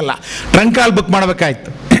 ನಮ್ಮಲ್ಲಿ ಹಂಗಲ್ಲ, ಟ್ರಂಕ್ ಕಾಲ್ ಬುಕ್ ಮಾಡಬೇಕಾಯ್ತು.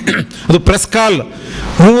 ಅದು ಪ್ರೆಸ್ ಕಾಲ್.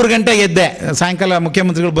 3 ಗಂಟೆಗೆ ಎದ್ದೆ, ಸಾಯಂಕಾಲ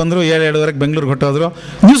ಮುಖ್ಯಮಂತ್ರಿಗಳು ಬಂದರು, 7-7:30 ಬೆಂಗಳೂರಿಗೆ ಹೊಟ್ಟೋದ್ರು.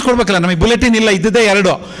 ನ್ಯೂಸ್ ಕೊಡ್ಬೇಕಲ್ಲ, ನಮಗೆ ಬುಲೆಟಿನ್ ಇಲ್ಲ, ಇದ್ದಿದ್ದೇ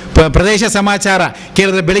 2 ಪ್ರದೇಶ ಸಮಾಚಾರ.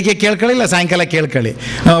 ಕೇಳಿದ್ರೆ ಬೆಳಿಗ್ಗೆ ಕೇಳ್ಕೊಳ್ಳಿ, ಇಲ್ಲ ಸಾಯಂಕಾಲ ಕೇಳ್ಕೊಳ್ಳಿ.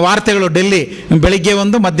 ವಾರ್ತೆಗಳು ಡೆಲ್ಲಿ ಬೆಳಿಗ್ಗೆ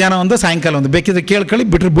 1, ಮಧ್ಯಾಹ್ನ 1, ಸಾಯಂಕಾಲ 1, ಬೇಕಿದ್ರೆ ಕೇಳ್ಕೊಳ್ಳಿ,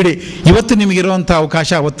 ಬಿಟ್ಟರೆ ಬಿಡಿ. ಇವತ್ತು ನಿಮಗಿರುವಂಥ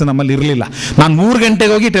ಅವಕಾಶ ಅವತ್ತು ನಮ್ಮಲ್ಲಿ ಇರಲಿಲ್ಲ. ನಾನು 3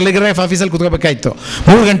 ಗಂಟೆಗೆ ಹೋಗಿ ಟೆಲಿಗ್ರಾಫ್ ಆಫೀಸಲ್ಲಿ ಕೂತ್ಕೋಬೇಕಾಯ್ತು.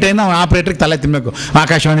 3 ಗಂಟೆಯಿಂದ ನಾವು ಆಪ್ರೇಟ್ರಿಗೆ ತಲೆ ತಿನ್ನಬೇಕು.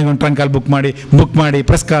 ಆಕಾಶವಾಣಿಗೆ ಒಂದು ಟ್ರಂಕ್ ಕಾಲ್ ಬುಕ್ ಮಾಡಿ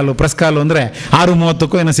ಪ್ರೆಸ್ ಕಾಲು ಅಂದರೆ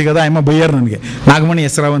 6:30ಕ್ಕೂ ಏನೋ ಸಿಗೋದ. ಅಮ್ಮ ಬೈಯರ್ ನನಗೆ. ನಾಗಮಣಿ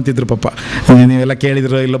ಹೆಸರಾವಂತಿದ್ರು ಪಾಪ, ನೀವೆಲ್ಲ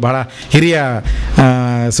ಕೇಳಿದ್ರು ಇಲ್ಲ, ಭಾಳ ಹಿರಿಯ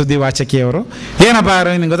ಸುದ್ದಿ ವಾಚಕಿಯವರು. ಏನಪ್ಪ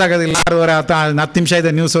ನಿಮ್ಗೆ ಗೊತ್ತಾಗೋದಿಲ್ಲ, 6:30 10 ನಿಮಿಷ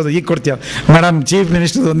ಇದೆ ನ್ಯೂಸ್ ಓದು, ಈಗ ಕೊಡ್ತೀಯ ಮೇಡಮ್, ಚೀಫ್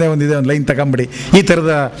ಮಿನಿಸ್ಟರ್ ಒಂದಿದೆ, ಒಂದು ಲೈನ್ ತಗೊಂಬಿಡಿ, ಈ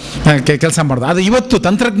ಥರದ ಕೆಲಸ ಮಾಡೋದು. ಅದು ಇವತ್ತು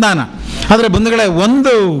ತಂತ್ರಜ್ಞಾನ. ಆದರೆ ಬಂಧುಗಳೇ,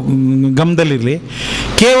 ಒಂದು ಗಮನದಲ್ಲಿರಲಿ,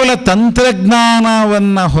 ಕೇವಲ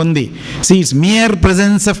ತಂತ್ರಜ್ಞಾನವನ್ನು ಹೊಂದಿ, it's mere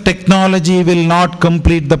presence of technology will not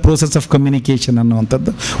complete the process of communication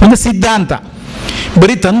ಅನ್ನುವಂಥದ್ದು ಒಂದು ಸಿದ್ಧಾಂತ.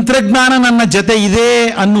 ಬರೀ ತಂತ್ರಜ್ಞಾನ ನನ್ನ ಜೊತೆ ಇದೆ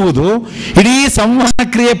ಅನ್ನುವುದು ಇಡೀ ಸಂವಹನ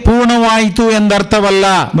ಕ್ರಿಯೆ ಪೂರ್ಣವಾಯಿತು ಎಂದರ್ಥವಲ್ಲ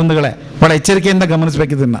ಬಂಧುಗಳೇ. ಬಹಳ ಎಚ್ಚರಿಕೆಯಿಂದ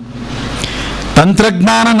ಗಮನಿಸಬೇಕಿದನ್ನು.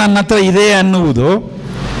 ತಂತ್ರಜ್ಞಾನ ನನ್ನ ಹತ್ರ ಇದೆ ಅನ್ನುವುದು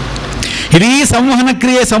ಇಡೀ ಸಂವಹನ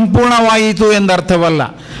ಕ್ರಿಯೆ ಸಂಪೂರ್ಣವಾಯಿತು ಎಂದರ್ಥವಲ್ಲ.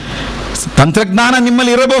 ತಂತ್ರಜ್ಞಾನ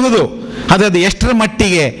ನಿಮ್ಮಲ್ಲಿ ಇರಬಹುದು, ಅದು ಎಷ್ಟರ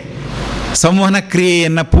ಮಟ್ಟಿಗೆ ಸಂವಹನ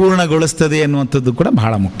ಕ್ರಿಯೆಯನ್ನು ಪೂರ್ಣಗೊಳಿಸ್ತದೆ ಅನ್ನುವಂಥದ್ದು ಕೂಡ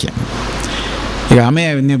ಬಹಳ ಮುಖ್ಯ. ಈಗ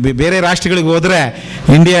ನೀವು ಬೇರೆ ರಾಷ್ಟ್ರಗಳಿಗೆ ಹೋದರೆ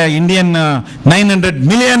Indian 900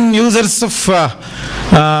 million users of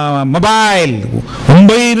mobile,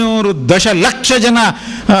 900 ದಶಲಕ್ಷ ಜನ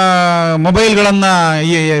ಮೊಬೈಲ್ಗಳನ್ನು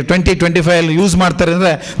ಈ 2025 ಯೂಸ್ ಮಾಡ್ತಾರೆ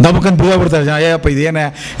ಅಂದರೆ ದಮಕಂತ ಬಿಡ್ತಾರೆ ಜನ. ಅಯ್ಯಪ್ಪ ಇದೇನೇ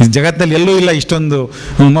ಜಗತ್ತಿನಲ್ಲಿ ಎಲ್ಲೂ ಇಲ್ಲ ಇಷ್ಟೊಂದು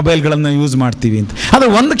ಮೊಬೈಲ್ಗಳನ್ನು ಯೂಸ್ ಮಾಡ್ತೀವಿ ಅಂತ. ಆದರೆ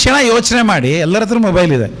ಒಂದು ಕ್ಷಣ ಯೋಚನೆ ಮಾಡಿ, ಎಲ್ಲರ ಹತ್ರ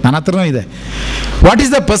ಮೊಬೈಲ್ ಇದೆ, ನನ್ನ ಹತ್ರನೂ ಇದೆ. What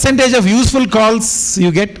is the percentage of useful calls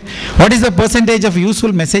you get? What is the percentage of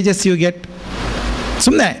useful messages you get?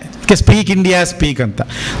 ಸುಮ್ಮನೆ ಸ್ಪೀಕ್ ಇಂಡಿಯಾ ಸ್ಪೀಕ್ ಅಂತ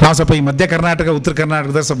ನಾವು ಸ್ವಲ್ಪ ಈ ಮಧ್ಯ ಕರ್ನಾಟಕ ಉತ್ತರ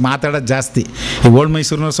ಕರ್ನಾಟಕದಲ್ಲಿ ಸ್ವಲ್ಪ ಮಾತಾಡೋದು ಜಾಸ್ತಿ. ಈ ಓಲ್ಡ್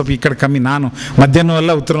ಮೈಸೂರಿನವ್ರು ಸ್ವಲ್ಪ ಈ ಕಡೆ ಕಮ್ಮಿ. ನಾನು ಮಧ್ಯನೂ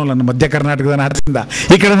ಅಲ್ಲ ಉತ್ತರನೂ ಅಲ್ಲ, ಮಧ್ಯ ಕರ್ನಾಟಕದ ಆದ್ದರಿಂದ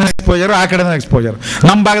ಈ ಕಡೆನೂ ಎಕ್ಸ್ಪೋಜರು ಆ ಕಡೆನೂ ಎಕ್ಸ್ಪೋಜರು.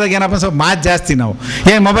 ನಮ್ಮ ಭಾಗದಾಗ ಏನಪ್ಪ ಸ್ವಲ್ಪ ಮಾತು ಜಾಸ್ತಿ ನಾವು.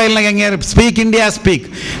 ಮೊಬೈಲ್ನಾಗ ಹೆಂಗೆ ಸ್ಪೀಕ್ ಇಂಡಿಯಾ ಸ್ಪೀಕ್.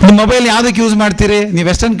 ನಿಮ್ಮ ಮೊಬೈಲ್ ಯಾವುದಕ್ಕೆ ಯೂಸ್ ಮಾಡ್ತೀರಿ? ನೀವು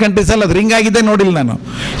ವೆಸ್ಟರ್ನ್ ಕಂಟ್ರೀಸಲ್ಲಿ ಅದು ರಿಂಗ್ ಆಗಿದ್ದೇ ನೋಡಿಲ್ಲ ನಾನು.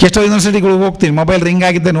 ಎಷ್ಟೋ ಯೂನಿವರ್ಸಿಟಿಗಳಿಗೆ ಹೋಗ್ತೀನಿ, ಮೊಬೈಲ್ ರಿಂಗ್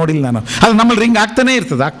ಆಗಿದ್ದೇ ನೋಡಿಲ್ಲ ನಾನು. ಅದು ನಮ್ಮಲ್ಲಿ ರಿಂಗ್ ಆಗ್ತಾನೆ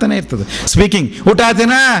ಇರ್ತದೆ. ಸ್ಪೀಕಿಂಗ್ ಊಟ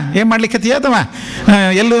ಆತೇನಾ, ಏನು ಮಾಡ್ಲಿಕ್ಕೆ ಅಥವಾ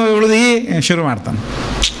ಎಲ್ಲೂ ಉಳಿದು ಶುರು ಮಾಡ್ತಾನೆ.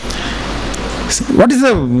 What is the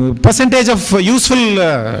percentage of useful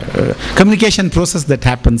communication process that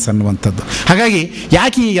happens ಅನ್ನುವಂಥದ್ದು. ಹಾಗಾಗಿ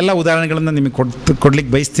ಯಾಕೆ ಈ ಎಲ್ಲ ಉದಾಹರಣೆಗಳನ್ನು ನಿಮಗೆ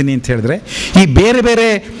ಕೊಡ್ಲಿಕ್ಕೆ ಬಯಸ್ತೀನಿ ಅಂತ ಹೇಳಿದ್ರೆ, ಈ ಬೇರೆ ಬೇರೆ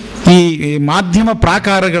ಈ ಮಾಧ್ಯಮ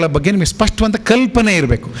ಪ್ರಾಕಾರಗಳ ಬಗ್ಗೆ ನಿಮಗೆ ಸ್ಪಷ್ಟವಾದ ಕಲ್ಪನೆ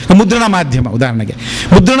ಇರಬೇಕು. ಮುದ್ರಣ ಮಾಧ್ಯಮ ಉದಾಹರಣೆಗೆ,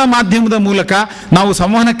 ಮುದ್ರಣ ಮಾಧ್ಯಮದ ಮೂಲಕ ನಾವು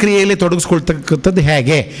ಸಂವಹನ ಕ್ರಿಯೆಯಲ್ಲಿ ತೊಡಗಿಸ್ಕೊಳ್ತಕ್ಕಂಥದ್ದು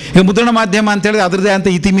ಹೇಗೆ? ಈಗ ಮುದ್ರಣ ಮಾಧ್ಯಮ ಅಂತ ಹೇಳಿದ್ರೆ ಅದರದ್ದೇ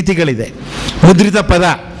ಆದಂಥ ಇತಿಮಿತಿಗಳಿದೆ. ಮುದ್ರಿತ ಪದ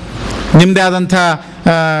ನಿಮ್ಮದೇ ಆದಂಥ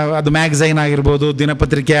ಅದು ಮ್ಯಾಗಝೈನ್ ಆಗಿರ್ಬೋದು,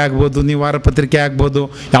 ದಿನಪತ್ರಿಕೆ ಆಗ್ಬೋದು, ನೀವು ವಾರಪತ್ರಿಕೆ ಆಗ್ಬೋದು,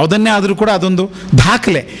 ಯಾವುದನ್ನೇ ಆದರೂ ಕೂಡ ಅದೊಂದು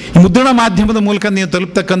ದಾಖಲೆ. ಈ ಮುದ್ರಣ ಮಾಧ್ಯಮದ ಮೂಲಕ ನೀವು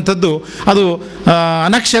ತಲುಪ್ತಕ್ಕಂಥದ್ದು ಅದು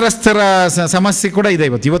ಅನಕ್ಷರಸ್ಥರ ಸಮಸ್ಯೆ ಕೂಡ ಇದೆ.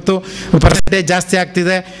 ಇವತ್ತು ಪರ್ಸೆಂಟೇಜ್ ಜಾಸ್ತಿ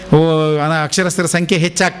ಆಗ್ತಿದೆ, ಅಕ್ಷರಸ್ಥರ ಸಂಖ್ಯೆ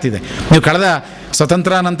ಹೆಚ್ಚಾಗ್ತಿದೆ. ನೀವು ಕಳೆದ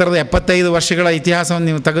ಸ್ವತಂತ್ರ ನಂತರದ 75 ವರ್ಷಗಳ ಇತಿಹಾಸವನ್ನು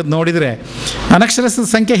ನೀವು ತೆಗೆದು ನೋಡಿದರೆ ಅನಕ್ಷರಸ್ಥರ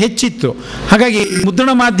ಸಂಖ್ಯೆ ಹೆಚ್ಚಿತ್ತು. ಹಾಗಾಗಿ ಮುದ್ರಣ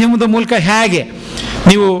ಮಾಧ್ಯಮದ ಮೂಲಕ ಹೇಗೆ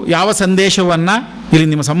ನೀವು ಯಾವ ಸಂದೇಶವನ್ನು, ಇಲ್ಲಿ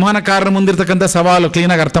ನಿಮ್ಮ ಸಂವಹನಕಾರರ ಮುಂದಿರ್ತಕ್ಕಂಥ ಸವಾಲು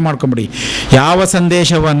ಕ್ಲೀನಾಗಿ ಅರ್ಥ ಮಾಡ್ಕೊಂಬಿಡಿ. ಯಾವ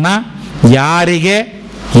ಸಂದೇಶವನ್ನು ಯಾರಿಗೆ,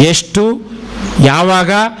 ಎಷ್ಟು,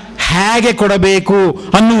 ಯಾವಾಗ, ಹೇಗೆ ಕೊಡಬೇಕು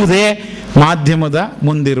ಅನ್ನುವುದೇ ಮಾಧ್ಯಮದ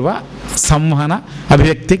ಮುಂದಿರುವ ಸಂವಹನ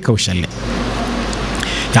ಅಭಿವ್ಯಕ್ತಿ ಕೌಶಲ್ಯ.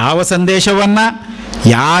 ಯಾವ ಸಂದೇಶವನ್ನು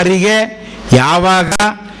ಯಾರಿಗೆ, ಯಾವಾಗ,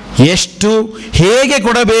 ಎಷ್ಟು, ಹೇಗೆ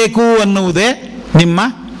ಕೊಡಬೇಕು ಅನ್ನುವುದೇ ನಿಮ್ಮ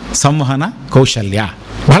ಸಂವಹನ ಕೌಶಲ್ಯ.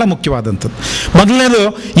 ಬಹಳ ಮುಖ್ಯವಾದಂಥದ್ದು. ಮೊದಲನೇದು,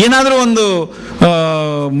 ಏನಾದರೂ ಒಂದು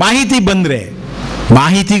ಮಾಹಿತಿ ಬಂದರೆ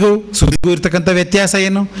ಮಾಹಿತಿಗೂ ಸುದ್ದಿಗೂ ಇರ್ತಕ್ಕಂಥ ವ್ಯತ್ಯಾಸ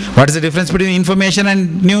ಏನು? What is the difference between information and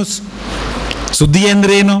news? ಸುದ್ದಿ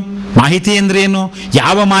ಅಂದ್ರೇನು, ಮಾಹಿತಿ ಅಂದ್ರೇನು,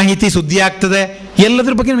 ಯಾವ ಮಾಹಿತಿ ಸುದ್ದಿ ಆಗ್ತದೆ,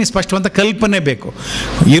 ಎಲ್ಲದ್ರ ಬಗ್ಗೆ ನಿಮಗೆ ಸ್ಪಷ್ಟವಾದ ಕಲ್ಪನೆ ಬೇಕು.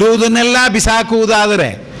 ಇರುವುದನ್ನೆಲ್ಲ ಬಿಸಾಕುವುದಾದರೆ,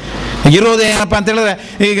 ಇರೋದೇನಪ್ಪ ಅಂತ ಹೇಳಿದ್ರೆ,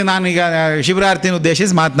 ಈಗ ನಾನೀಗ ಶಿಬಿರಾರ್ಥಿನ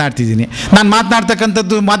ಉದ್ದೇಶಿಸಿ ಮಾತನಾಡ್ತಿದ್ದೀನಿ. ನಾನು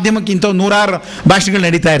ಮಾತನಾಡ್ತಕ್ಕಂಥದ್ದು ಮಾಧ್ಯಮಕ್ಕೆ ಇಂಥವು 100 ಭಾಷೆಗಳು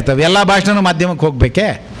ನಡೀತಾ ಇರ್ತವೆ. ಎಲ್ಲ ಭಾಷೆನೂ ಮಾಧ್ಯಮಕ್ಕೆ ಹೋಗಬೇಕೇ?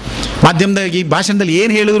 ಮಾಧ್ಯಮದಾಗ ಈ ಭಾಷಣದಲ್ಲಿ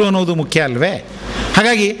ಏನು ಹೇಳಿದ್ರು ಅನ್ನೋದು ಮುಖ್ಯ ಅಲ್ವೇ?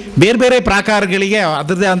 ಹಾಗಾಗಿ ಬೇರೆ ಬೇರೆ ಪ್ರಾಕಾರಗಳಿಗೆ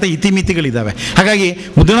ಅದರದ್ದೇ ಆದಂಥ ಇತಿಮಿತಿಗಳಿದ್ದಾವೆ. ಹಾಗಾಗಿ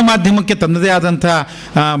ಮುದ್ರಣ ಮಾಧ್ಯಮಕ್ಕೆ ತನ್ನದೇ ಆದಂಥ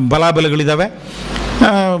ಬಲಾಬಲಗಳಿದ್ದಾವೆ.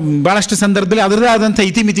 ಭಾಳಷ್ಟು ಸಂದರ್ಭದಲ್ಲಿ ಅದರದೇ ಆದಂಥ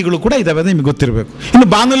ಇತಿಮಿತಿಗಳು ಕೂಡ ಇದ್ದಾವೆ, ಅದು ನಿಮಗೆ ಗೊತ್ತಿರಬೇಕು. ಇನ್ನು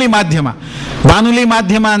ಬಾನುಲಿ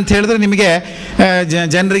ಮಾಧ್ಯಮ ಅಂತ ಹೇಳಿದ್ರೆ ನಿಮಗೆ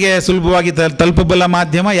ಜನರಿಗೆ ಸುಲಭವಾಗಿ ತಲುಪಬಲ್ಲ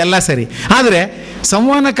ಮಾಧ್ಯಮ, ಎಲ್ಲ ಸರಿ. ಆದರೆ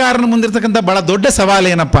ಸಂವಹನಕಾರನ ಮುಂದಿರ್ತಕ್ಕಂಥ ಭಾಳ ದೊಡ್ಡ ಸವಾಲು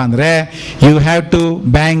ಏನಪ್ಪ ಅಂದರೆ, you have to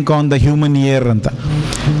bank on the human year ಅಂತ.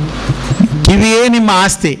 ಕಿವಿಯೇ ನಿಮ್ಮ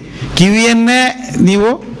ಆಸ್ತಿ, ಕಿವಿಯನ್ನೇ ನೀವು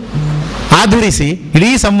ಆಧರಿಸಿ ಇಡೀ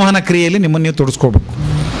ಸಂವಹನ ಕ್ರಿಯೆಯಲ್ಲಿ ನಿಮ್ಮನ್ನು ನೀವು ತೊಡಸ್ಕೋಬೇಕು.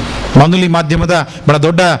 ಬಾನುಲಿ ಮಾಧ್ಯಮದ ಭಾಳ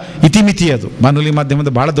ದೊಡ್ಡ ಇತಿಮಿತಿ ಅದು. ಬಾನುಲಿ ಮಾಧ್ಯಮದ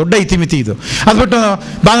ಭಾಳ ದೊಡ್ಡ ಇತಿಮಿತಿ ಇದು. ಅದು ಬಿಟ್ಟು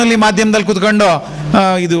ಬಾನುಲಿ ಮಾಧ್ಯಮದಲ್ಲಿ ಕೂತ್ಕೊಂಡು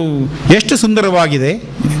ಇದು ಎಷ್ಟು ಸುಂದರವಾಗಿದೆ.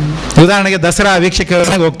 ಉದಾಹರಣೆಗೆ ದಸರಾ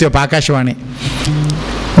ವೀಕ್ಷಕರನ್ನಾಗಿ ಹೋಗ್ತೀವಪ್ಪ, ಆಕಾಶವಾಣಿ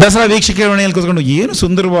ದಸರಾ ವೀಕ್ಷಕರಣಿಯಲ್ಲಿ ಕೂತ್ಕೊಂಡು ಏನು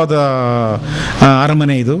ಸುಂದರವಾದ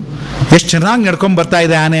ಅರಮನೆ ಇದು, ಎಷ್ಟು ಚೆನ್ನಾಗಿ ನಡ್ಕೊಂಡು ಬರ್ತಾ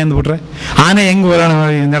ಇದೆ ಆನೆ ಅಂದ್ಬಿಟ್ರೆ, ಆನೆ ಹೆಂಗೆ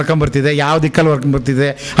ನಡ್ಕೊಂಬರ್ತಿದೆ, ಯಾವ ದಿಕ್ಕಲ್ಲಿ ಬರ್ತಿದೆ,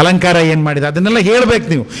 ಅಲಂಕಾರ ಏನು ಮಾಡಿದೆ, ಅದನ್ನೆಲ್ಲ ಹೇಳಬೇಕು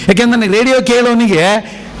ನೀವು. ಯಾಕೆಂದ್ರೆ ನನಗೆ ರೇಡಿಯೋ ಕೇಳೋನಿಗೆ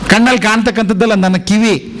ಕಣ್ಣಲ್ಲಿ ಕಾಣ್ತಕ್ಕಂಥದ್ದಲ್ಲ, ನನ್ನ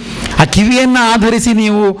ಕಿವಿ. ಆ ಕಿವಿಯನ್ನು ಆಧರಿಸಿ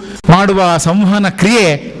ನೀವು ಮಾಡುವ ಸಂವಹನ ಕ್ರಿಯೆ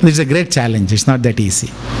it's A great challenge. It's not that easy.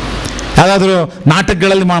 ಯಾವುದಾದ್ರೂ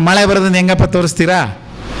ನಾಟಕಗಳಲ್ಲಿ ಮಳೆ ಬರೋದನ್ನು ಹೆಂಗಪ್ಪ ತೋರಿಸ್ತೀರಾ?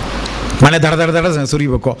 ಮಳೆ ದಡ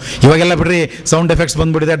ಸುರಿಬೇಕು. ಇವಾಗೆಲ್ಲ ಬಿಡ್ರಿ ಸೌಂಡ್ ಎಫೆಕ್ಟ್ಸ್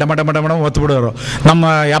ಬಂದುಬಿಟ್ಟಿದೆ, ಡಮ ಡಮ ಡಮ ಒತ್ತು ಬಿಡೋರು. ನಮ್ಮ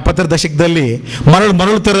 70ರ ದಶಕದಲ್ಲಿ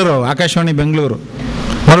ಮರಳು ತರೋರು ಆಕಾಶವಾಣಿ ಬೆಂಗಳೂರು.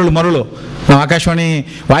 ಮರಳು ನಾವು ಆಕಾಶವಾಣಿ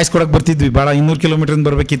ವಾಯ್ಸ್ ಕೊಡೋಕೆ ಬರ್ತಿದ್ವಿ, ಭಾಳ 200 ಕಿಲೋಮೀಟ್ರಿಂದ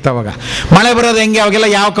ಬರಬೇಕಿತ್ತು ಅವಾಗ. ಮಳೆ ಬರೋದು ಹೆಂಗೆ? ಅವಾಗೆಲ್ಲ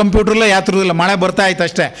ಯಾವ ಕಂಪ್ಯೂಟ್ರಲ್ಲ ಯಾತ್ರದಿಲ್ಲ, ಮಳೆ ಬರ್ತಾ ಆಯ್ತು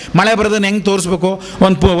ಅಷ್ಟೇ. ಮಳೆ ಬರೋದನ್ನು ಹೆಂಗೆ ತೋರಿಸ್ಬೇಕು?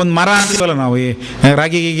 ಒಂದು ಮರ ಅಂತೀವಲ್ಲ ನಾವು, ಈ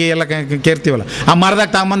ರಾಗಿ ಗೀಗಿ ಎಲ್ಲ ಕೇರ್ತೀವಲ್ಲ, ಆ ಮರದಾಗ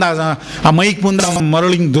ತಗೊಂಬಂದು ಆ ಮೈಕ್ ಮುಂದೆ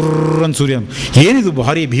ಮರಳಿಂಗ್ ದುರ್ರನ್ ಸೂರ್ಯ, ಏನಿದು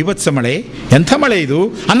ಭಾರಿ ಭೀಭತ್ಸ ಮಳೆ, ಎಂಥ ಮಳೆ ಇದು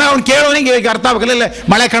ಅನ್ನೋ ಅವ್ನು ಕೇಳೋನಿಗೆ ಈಗ ಅರ್ಥ ಆಗಲ್ಲ,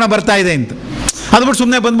 ಮಳೆ ಕಣ ಬರ್ತಾ ಇದೆ ಅಂತ. ಅದು ಬಿಟ್ಟು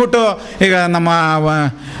ಸುಮ್ಮನೆ ಬಂದ್ಬಿಟ್ಟು ಈಗ ನಮ್ಮ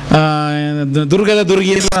ದುರ್ಗದ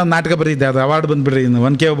ದುರ್ಗಿ ನಾಟಕ ಬರೀದ್ದೆ, ಅದು ಅವಾರ್ಡ್ ಬಂದುಬಿಡ್ರಿ, ಇನ್ನು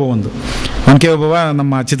 1K ಒಬ್ಬ ಒಂದು ಒನಕೆ ಓಬವ್ವ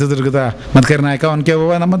ನಮ್ಮ ಚಿತ್ರದುರ್ಗದ ಮದಕರಿ ನಾಯಕ, ಒನಕೆ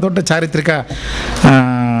ಓಬವ್ವ ನಮ್ಮ ದೊಡ್ಡ ಚಾರಿತ್ರಿಕ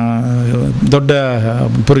ದೊಡ್ಡ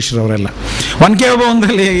ಪುರುಷರವರೆಲ್ಲ. ಒನಕೆ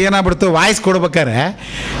ಓಬವ್ವನಲ್ಲಿ ಏನಾಗ್ಬಿಡ್ತು, ವಾಯ್ಸ್ ಕೊಡ್ಬೇಕಾದ್ರೆ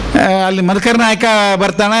ಅಲ್ಲಿ ಮದಕರಿ ನಾಯಕ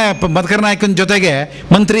ಬರ್ತಾನೆ, ಮದಕರಿ ನಾಯಕನ ಜೊತೆಗೆ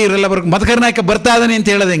ಮಂತ್ರಿ ಇವರೆಲ್ಲ ಮದಕರಿ ನಾಯಕ ಬರ್ತಾ ಇದ್ದಾನೆ ಅಂತ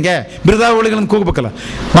ಹೇಳೋದು ಹೆಂಗೆ, ಬಿರುದಾವಳಿಗಳನ್ನು ಕೂಗಬೇಕಲ್ಲ.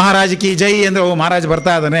 ಮಹಾರಾಜ ಕಿ ಜೈ ಅಂದರೆ ಓ ಮಹಾರಾಜ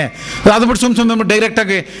ಬರ್ತಾ ಇದ್ದಾನೆ, ಅದು ಬಿಟ್ಟು ಸುಮ್ಮನೆ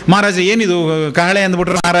ಡೈರೆಕ್ಟಾಗಿ ಮಹಾರಾಜ ಏನಿದು ಕಹಳೆ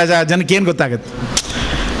ಅಂದ್ಬಿಟ್ರೆ ಮಹಾರಾಜ ಜನಕ್ಕೆ ಏನು ಗೊತ್ತಾಗುತ್ತೆ.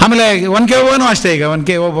 ಆಮೇಲೆ ಒನಕೆ ಓಬವ್ವನೂ ಅಷ್ಟೇ, ಈಗ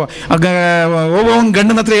ಒನಕೆ ಓಬವ್ವನ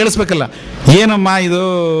ಗಂಡನ ಹತ್ರ ಹೇಳಿಸ್ಬೇಕಲ್ಲ, ಏನಮ್ಮ ಇದು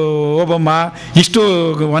ಓಬಮ್ಮ ಇಷ್ಟು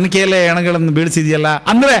ಒನಕೆಯಲ್ಲೇ ಹೆಣಗಳನ್ನು ಬೀಳಿಸಿದೆಯಲ್ಲ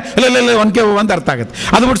ಅಂದರೆ ಇಲ್ಲ ಒನಕೆ ಓಬವ್ವ ಅಂತ ಅರ್ಥ ಆಗುತ್ತೆ.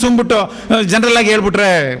 ಅದು ಬಿಟ್ಟು ಸುಮ್ಬಿಟ್ಟು ಜನರಲ್ಲಾಗಿ ಹೇಳ್ಬಿಟ್ರೆ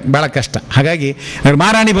ಭಾಳ ಕಷ್ಟ. ಹಾಗಾಗಿ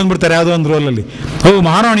ಮಹಾರಾಣಿ ಬಂದ್ಬಿಡ್ತಾರೆ ಯಾವುದೋ ಒಂದು ರೋಲಲ್ಲಿ,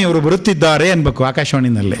 ಮಹಾರಾಣಿಯವರು ಬರುತ್ತಿದ್ದಾರೆ ಅನ್ಬೇಕು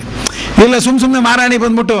ಆಕಾಶವಾಣಿನಲ್ಲಿ. ಇಲ್ಲ ಸುಮ್ಮನೆ ಮಹಾರಾಣಿ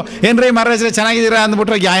ಬಂದ್ಬಿಟ್ಟು ಏನ್ರಿ ಮಹಾರಾಜರೇ ಚೆನ್ನಾಗಿದ್ದೀರಾ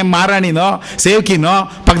ಅಂದ್ಬಿಟ್ರೆ ಮಹಾರಾಣಿನೋ ಸೇವಕಿನೋ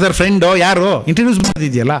ಪಕ್ಕದ ಫ್ರೆಂಡೋ ಯಾರೋ ಇಂಟ್ರಡ್ಯೂಸ್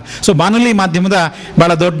ಮಾಡಿದ್ಯಲ್ಲ. ಸೊ ಬಾನುಲಿ ಮಾಧ್ಯಮದ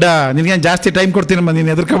ಭಾಳ ದೊಡ್ಡ, ನಿನಗೇನು ಜಾಸ್ತಿ ಟೈಮ್ ಕೊಡ್ತೀನಮ್ಮ,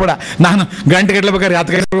 ನೀನು ಎದುರ್ಕೋಬೇಡ, ನಾನು ಗಂಟೆ ಬೇಕಾದ್ರೆ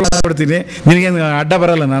 10 ಗಂಟೆ ಕೊಡ್ತೀನಿ, ನಿನಗೇನು ಅಡ್ಡ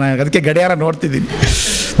ಬರಲ್ಲ, ನಾನು ಅದಕ್ಕೆ ಗಡಿಯಾರ ನೋಡ್ತಿದ್ದೀನಿ.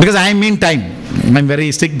 Because I mean time, I am very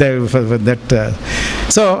stick that.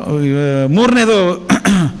 So ಮೂರನೇದು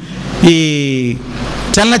ಈ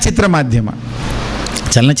ಚಲನಚಿತ್ರ ಮಾಧ್ಯಮ.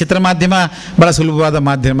 ಚಲನಚಿತ್ರ ಮಾಧ್ಯಮ ಭಾಳ ಸುಲಭವಾದ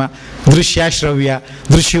ಮಾಧ್ಯಮ, ದೃಶ್ಯ ಶ್ರವ್ಯ,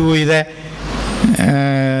 ದೃಶ್ಯವೂ ಇದೆ,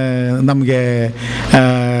 ನಮಗೆ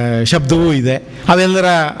ಶಬ್ದವೂ ಇದೆ, ಅವೆಲ್ಲರ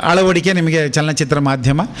ಅಳವಡಿಕೆ ನಿಮಗೆ ಚಲನಚಿತ್ರ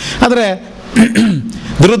ಮಾಧ್ಯಮ. ಆದರೆ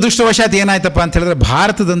ದುರದೃಷ್ಟವಶಾತ್ ಏನಾಯ್ತಪ್ಪ ಅಂತ ಹೇಳಿದ್ರೆ,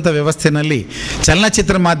 ಭಾರತದಂಥ ವ್ಯವಸ್ಥೆಯಲ್ಲಿ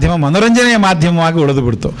ಚಲನಚಿತ್ರ ಮಾಧ್ಯಮ ಮನೋರಂಜನೆಯ ಮಾಧ್ಯಮವಾಗಿ ಉಳಿದು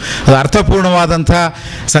ಬಿಡ್ತು. ಅದು ಅರ್ಥಪೂರ್ಣವಾದಂಥ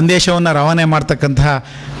ಸಂದೇಶವನ್ನು ರವಾನೆ ಮಾಡ್ತಕ್ಕಂಥ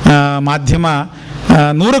ಮಾಧ್ಯಮ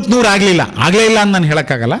 100ಕ್ಕೆ 100 ಆಗಲೇ ಇಲ್ಲ ಅಂತ ನಾನು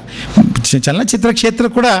ಹೇಳೋಕ್ಕಾಗಲ್ಲ. ಚಲನಚಿತ್ರ ಕ್ಷೇತ್ರ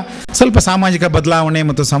ಕೂಡ ಸ್ವಲ್ಪ ಸಾಮಾಜಿಕ ಬದಲಾವಣೆ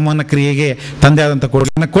ಮತ್ತು ಸಂವಹನ ಕ್ರಿಯೆಗೆ ತಂದೆ ಆದಂಥ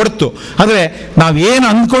ಕೊಡುಗೆಯನ್ನು ಕೊಡ್ತು. ಆದರೆ ನಾವೇನು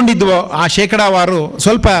ಅಂದ್ಕೊಂಡಿದ್ವೋ ಆ ಶೇಕಡಾವಾರು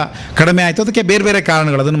ಸ್ವಲ್ಪ ಕಡಿಮೆ ಆಯಿತು. ಅದಕ್ಕೆ ಬೇರೆ ಬೇರೆ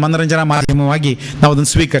ಕಾರಣಗಳು, ಅದನ್ನು ಮನೋರಂಜನಾ ಮಾಧ್ಯಮವಾಗಿ ನಾವು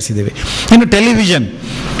ಅದನ್ನು ಸ್ವೀಕರಿಸಿದ್ದೀವಿ. ಇನ್ನು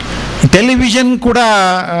ಟೆಲಿವಿಷನ್ ಕೂಡ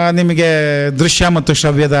ನಿಮಗೆ ದೃಶ್ಯ ಮತ್ತು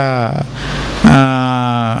ಶ್ರವ್ಯದ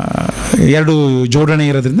ಎರಡು ಜೋಡಣೆ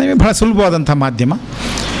ಇರೋದ್ರಿಂದ ಬಹಳ ಸುಲಭವಾದಂಥ ಮಾಧ್ಯಮ.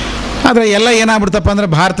 ಆದರೆ ಎಲ್ಲ ಏನಾಗ್ಬಿಡ್ತಪ್ಪ ಅಂದರೆ,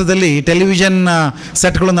 ಭಾರತದಲ್ಲಿ ಟೆಲಿವಿಷನ್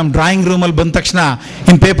ಸೆಟ್ಗಳು ನಮ್ಮ ಡ್ರಾಯಿಂಗ್ ರೂಮಲ್ಲಿ ಬಂದ ತಕ್ಷಣ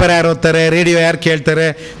ಇನ್ನು ಪೇಪರ್ ಯಾರು ಓದ್ತಾರೆ, ರೇಡಿಯೋ ಯಾರು ಕೇಳ್ತಾರೆ,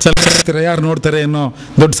 ಚಲನಚಿತ್ರ ಯಾರು ನೋಡ್ತಾರೆ ಅನ್ನೋ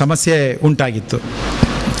ದೊಡ್ಡ ಸಮಸ್ಯೆ ಉಂಟಾಗಿತ್ತು.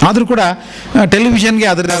 ಆದರೂ ಕೂಡ ಟೆಲಿವಿಷನ್ಗೆ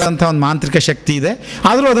ಅದರದಾದಂಥ ಒಂದು ಮಾಂತ್ರಿಕ ಶಕ್ತಿ ಇದೆ.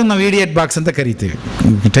 ಆದರೂ ಅದನ್ನು ನಾವು ಇಡಿಯಟ್ ಬಾಕ್ಸ್ ಅಂತ ಕರಿತೀವಿ.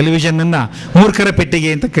 ಟೆಲಿವಿಷನನ್ನು ಮೂರ್ಖರ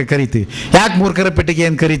ಪೆಟ್ಟಿಗೆ ಅಂತ ಕರಿತೀವಿ. ಯಾಕೆ ಮೂರ್ಖರ ಪೆಟ್ಟಿಗೆ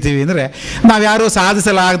ಅಂತ ಕರಿತೀವಿ ಅಂದರೆ, ನಾವು ಯಾರೂ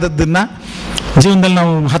ಸಾಧಿಸಲಾಗದದ್ದನ್ನು ಜೀವನದಲ್ಲಿ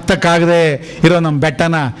ನಾವು ಹತ್ತಕ್ಕಾಗದೆ ಇರೋ ನಮ್ಮ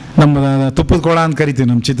ಬೆಟ್ಟನ ನಮ್ಮ ತುಪ್ಪದ ಕೊಳ ಅಂತ ಕರಿತೀವಿ.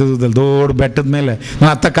 ನಮ್ಮ ಚಿತ್ರದುರ್ಗದಲ್ಲಿ ದೊಡ್ಡ ಬೆಟ್ಟದ ಮೇಲೆ ನಾನು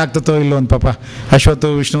ಹತ್ತಕ್ಕಾಗ್ತತೋ ಇಲ್ಲೋ ಒಂದು ಪಾಪ ಅಶ್ವತ್ತು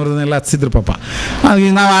ವಿಷ್ಣುವರ್ಧನೆಲ್ಲ ಹತ್ತಿಸಿದ್ರು ಪಾಪ.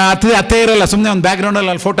 ನಾವು ಹತ್ತೇ ಇರೋಲ್ಲ, ಸುಮ್ಮನೆ ಒಂದು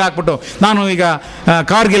ಬ್ಯಾಕ್ಗ್ರೌಂಡಲ್ಲಿ ಅಲ್ಲಿ ಫೋಟೋ ಹಾಕ್ಬಿಟ್ಟು ನಾನು ಈಗ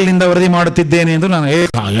ಕಾರ್ಗಿಲ್ನಿಂದ ವರದಿ ಮಾಡುತ್ತಿದ್ದೇನೆ ಎಂದು ನಾನು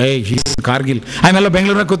ಕಾರ್ಗಿಲ್ ಆಮೇಲೆ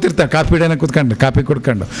ಬೆಂಗಳೂರಿನ ಕೂತಿರ್ತಾರೆ ಕಾಫಿ ಡೇನ ಕೂತ್ಕೊಂಡು ಕಾಫಿ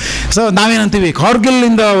ಕುಡ್ಕೊಂಡು. ಸೊ ನಾವೇನಂತೀವಿ,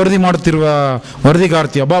 ಕಾರ್ಗಿಲ್ನಿಂದ ವರದಿ ಮಾಡುತ್ತಿರುವ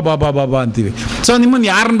ವರದಿಗಾರ್ತಿ ಬಾಬಾ ಅಂತೀವಿ. ಸೊ ನಿಮ್ಮನ್ನು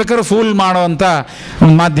ಯಾರನ್ನ ಬೇಕಾದ್ರೂ ಫೂಲ್ ಮಾಡೋವಂಥ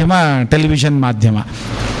ಮಾಧ್ಯಮ ಟೆಲಿವಿಷನ್ ಮಾಧ್ಯಮ.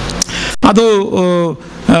 ಅದು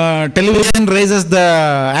television rises the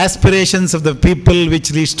aspirations of the people which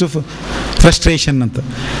leads to frustration ಅಂತ.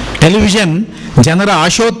 ಟೆಲಿವಿಷನ್ ಜನರ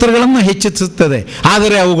ಆಶೋತ್ತರಗಳನ್ನು ಹೆಚ್ಚಿಸುತ್ತದೆ,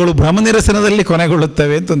 ಆದರೆ ಅವುಗಳು ಭ್ರಮನಿರಸನದಲ್ಲಿ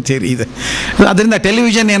ಕೊನೆಗೊಳ್ಳುತ್ತವೆ ಅಂತ ಒಂದು ಥಿಯರಿ ಇದೆ. ಅದರಿಂದ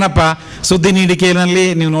ಟೆಲಿವಿಷನ್ ಏನಪ್ಪ, ಸುದ್ದಿ ನೀಡಿಕೆಯಲ್ಲಿ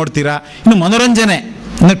ನೀವು ನೋಡ್ತೀರಾ. ಇನ್ನು ಮನೋರಂಜನೆ,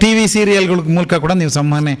 ಇನ್ನು ಟಿ ವಿ ಸೀರಿಯಲ್ಗಳ ಮೂಲಕ ಕೂಡ ನೀವು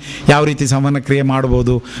ಯಾವ ರೀತಿ ಸಂವಹನ ಕ್ರಿಯೆ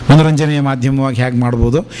ಮಾಡ್ಬೋದು, ಮನೋರಂಜನೆಯ ಮಾಧ್ಯಮವಾಗಿ ಹೇಗೆ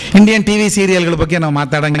ಮಾಡ್ಬೋದು. ಇಂಡಿಯನ್ ಟಿ ವಿ ಸೀರಿಯಲ್ಗಳ ಬಗ್ಗೆ ನಾವು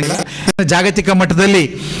ಮಾತಾಡೋಂಗಿಲ್ಲ. ಜಾಗತಿಕ ಮಟ್ಟದಲ್ಲಿ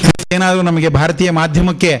ಏನಾದರೂ ನಮಗೆ ಭಾರತೀಯ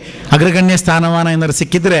ಮಾಧ್ಯಮಕ್ಕೆ ಅಗ್ರಗಣ್ಯ ಸ್ಥಾನಮಾನ ಏನಾದ್ರು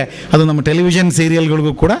ಸಿಕ್ಕಿದ್ರೆ ಅದು ನಮ್ಮ ಟೆಲಿವಿಷನ್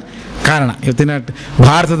ಸೀರಿಯಲ್ಗಳಿಗೂ ಕೂಡ ಕಾರಣ. ಇವತ್ತಿನ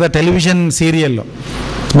ಭಾರತದ ಟೆಲಿವಿಷನ್ ಸೀರಿಯಲ್ಲು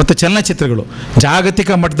ಮತ್ತು ಚಲನಚಿತ್ರಗಳು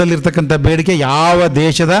ಜಾಗತಿಕ ಮಟ್ಟದಲ್ಲಿರ್ತಕ್ಕಂಥ ಬೇಡಿಕೆ ಯಾವ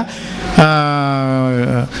ದೇಶದ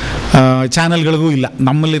ಚಾನಲ್ಗಳಿಗೂ ಇಲ್ಲ.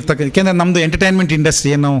 ನಮ್ಮಲ್ಲಿರ್ತಕ್ಕ, ಏಕೆಂದರೆ ನಮ್ಮದು ಎಂಟರ್ಟೈನ್ಮೆಂಟ್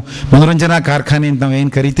ಇಂಡಸ್ಟ್ರಿ, ಏನು ನಾವು ಮನೋರಂಜನಾ ಕಾರ್ಖಾನೆ ಅಂತ ನಾವು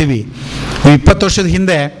ಏನು ಕರಿತೀವಿ, 20 ವರ್ಷದ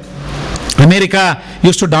ಹಿಂದೆ America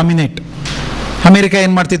use to dominate. America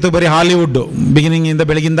ಏನು ಮಾಡ್ತಿತ್ತು, ಬರೀ ಹಾಲಿವುಡ್ಡು ಬಿಗಿನಿಂಗಿಂದ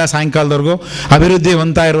ಬೆಳಗಿಂದ ಸಾಯಂಕಾಲದವರೆಗೂ ಅಭಿವೃದ್ಧಿ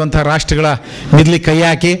ಹೊಂದ್ತಾ ಇರುವಂಥ ರಾಷ್ಟ್ರಗಳ ಮಿದ್ಲಿ ಕೈ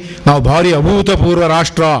ಹಾಕಿ ನಾವು ಭಾರಿ ಅಭೂತಪೂರ್ವ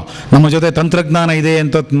ರಾಷ್ಟ್ರ, ನಮ್ಮ ಜೊತೆ ತಂತ್ರಜ್ಞಾನ ಇದೆ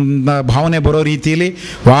ಅಂತ ಭಾವನೆ ಬರೋ ರೀತಿಯಲ್ಲಿ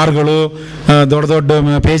ವಾರ್ಗಳು, ದೊಡ್ಡ ದೊಡ್ಡ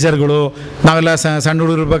ಪೇಜರ್ಗಳು, ನಾವೆಲ್ಲ ಸಣ್ಣ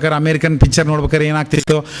ಹುಡುಗರು ಇರ್ಬೇಕಾದ್ರೆ ಅಮೇರಿಕನ್ ಪಿಕ್ಚರ್ ನೋಡ್ಬೇಕಾದ್ರೆ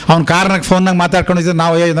ಏನಾಗ್ತಿತ್ತು, ಅವ್ನ ಕಾರ್ನಾಗ ಫೋನ್ನಾಗ ಮಾತಾಡ್ಕೊಂಡಿದ್ದು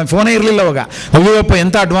ನಾವು, ನಮ್ಮ ಫೋನೇ ಇರಲಿಲ್ಲ ಅವಾಗ, ಅಯ್ಯೋಪ್ಪ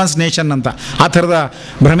ಎಂಥ ಅಡ್ವಾನ್ಸ್ ನೇಷನ್ ಅಂತ. ಆ ಥರದ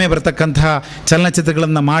ಭ್ರಮೆ ಬರ್ತಕ್ಕಂತಹ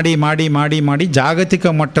ಚಲನಚಿತ್ರಗಳನ್ನು ಮಾಡಿ ಮಾಡಿ ಮಾಡಿ ಮಾಡಿ ಜಾಗತಿಕ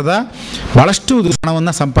ಮಟ್ಟದ ಭಾಳಷ್ಟು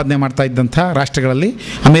ಹಣವನ್ನು ಸಂಪಾದನೆ ಮಾಡ್ತಾ ಇದ್ದಂಥ ರಾಷ್ಟ್ರಗಳಲ್ಲಿ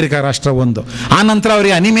ಅಮೇರಿಕಾ ರಾಷ್ಟ್ರ ಒಂದು. ಆ ನಂತರ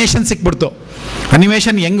ಅವರಿಗೆ ಅನಿಮೇಷನ್ ಸಿಕ್ಬಿಡ್ತು.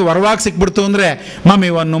 ಅನಿಮೇಷನ್ ಹೆಂಗೆ ವರವಾಗಿ ಸಿಕ್ಬಿಡ್ತು ಅಂದರೆ, mummy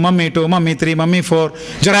 1, mummy 2, mummy 3, mummy 4,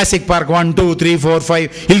 Jurassic park 1, 2, 3, 4, 5,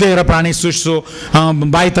 ಇಲ್ಲದೆ ಇರೋ ಪ್ರಾಣಿ ಸೃಷ್ಟಿಸು,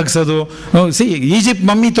 ಬಾಯಿ ತೆಗ್ಸೋದು. ಈಜಿಪ್ಟ್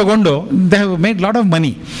ಮಮ್ಮಿ ತೊಗೊಂಡು they have made lot of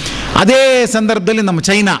money. ಅದೇ ಸಂದರ್ಭದಲ್ಲಿ ನಮ್ಮ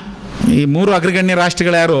ಚೈನಾ ಈ 3 ಅಗ್ರಗಣ್ಯ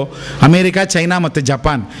ರಾಷ್ಟ್ರಗಳು ಯಾರು? ಅಮೇರಿಕಾ, ಚೈನಾ ಮತ್ತು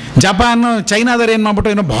ಜಪಾನ್. ಚೈನಾದವ್ರು ಏನು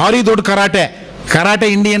ಮಾಡ್ಬಿಟ್ಟು ಏನೋ ಭಾರಿ ದೊಡ್ಡ ಕರಾಟೆ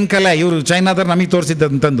ಇಂಡಿಯನ್ ಕಲೆ. ಇವರು ಚೈನಾದವ್ರು ನಮಗೆ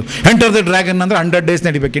ತೋರಿಸಿದ್ದಂತಂದು ಎಂಟರ್ ದ ಡ್ರ್ಯಾಗನ್ ಅಂದರೆ 100 ಡೇಸ್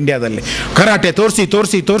ನಡಿಬೇಕು ಇಂಡಿಯಾದಲ್ಲಿ. ಕರಾಟೆ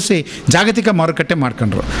ತೋರಿಸಿ ಜಾಗತಿಕ ಮಾರುಕಟ್ಟೆ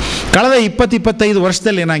ಮಾಡ್ಕೊಂಡ್ರು. ಕಳೆದ 20-25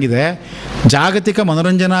 ವರ್ಷದಲ್ಲಿ ಏನಾಗಿದೆ, ಜಾಗತಿಕ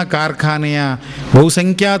ಮನೋರಂಜನಾ ಕಾರ್ಖಾನೆಯ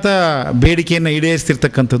ಬಹುಸಂಖ್ಯಾತ ಬೇಡಿಕೆಯನ್ನು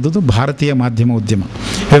ಈಡೇರಿಸ್ತಿರ್ತಕ್ಕಂಥದ್ದು ಭಾರತೀಯ ಮಾಧ್ಯಮ ಉದ್ಯಮ.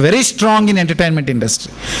 ವೆರಿ ಸ್ಟ್ರಾಂಗ್ ಇನ್ ಎಂಟರ್ಟೈನ್ಮೆಂಟ್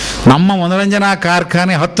ಇಂಡಸ್ಟ್ರಿ. ನಮ್ಮ ಮನೋರಂಜನಾ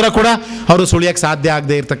ಕಾರ್ಖಾನೆ ಹತ್ತಿರ ಕೂಡ ಅವರು ಸುಳಿಯೋಕ್ಕೆ ಸಾಧ್ಯ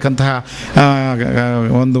ಆಗದೆ ಇರತಕ್ಕಂತಹ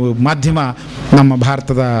ಒಂದು ಮಾಧ್ಯಮ ನಮ್ಮ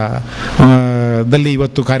ಭಾರತದ ದಲ್ಲಿ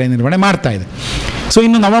ಇವತ್ತು ಕಾರ್ಯನಿರ್ವಹಣೆ ಮಾಡ್ತಾ ಇದೆ. ಸೊ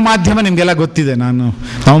ಇನ್ನು ನವಮಾಧ್ಯಮ ನಿಮಗೆಲ್ಲ ಗೊತ್ತಿದೆ. ನಾನು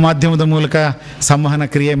ನವಮಾಧ್ಯಮದ ಮೂಲಕ ಸಂವಹನ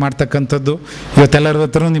ಕ್ರಿಯೆ ಮಾಡ್ತಕ್ಕಂಥದ್ದು. ಇವತ್ತೆಲ್ಲರ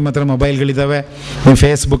ಹತ್ರ ನಿಮ್ಮ ಹತ್ರ ಮೊಬೈಲ್ಗಳಿದ್ದಾವೆ. ನಿಮ್ಮ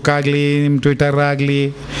ಫೇಸ್ಬುಕ್ ಆಗಲಿ, ನಿಮ್ಮ ಟ್ವಿಟರ್ ಆಗಲಿ,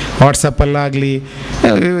 ವಾಟ್ಸಪ್ಪಲ್ಲಾಗಲಿ,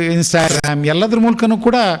 ಇನ್ಸ್ಟಾಗ್ರಾಮ್ ಎಲ್ಲದ್ರ ಮೂಲಕನೂ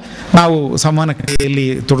ಕೂಡ ನಾವು ಸಂವಹನ ಕ್ರಿಯೆಯಲ್ಲಿ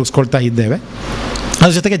ತೊಡಗಿಸ್ಕೊಳ್ತಾ ಇದ್ದೇವೆ.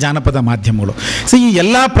 ಅದ್ರ ಜೊತೆಗೆ ಜಾನಪದ ಮಾಧ್ಯಮಗಳು. ಸೊ ಈ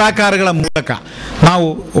ಎಲ್ಲ ಪ್ರಾಕಾರಗಳ ಮೂಲಕ ನಾವು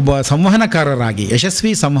ಒಬ್ಬ ಸಂವಹನಕಾರರಾಗಿ,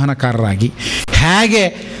 ಯಶಸ್ವಿ ಸಂವಹನಕಾರರಾಗಿ ಹೇಗೆ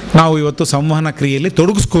ನಾವು ಇವತ್ತು ಸಂವಹನ ಕ್ರಿಯೆಯಲ್ಲಿ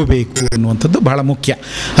ತೊಡಗಿಸ್ಕೋಬೇಕು ಅನ್ನುವಂಥದ್ದು ಬಹಳ ಮುಖ್ಯ.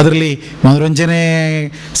 ಅದರಲ್ಲಿ ಮನೋರಂಜನೆ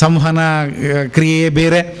ಸಂವಹನ ಕ್ರಿಯೆಯೇ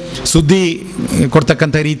ಬೇರೆ, ಸುದ್ದಿ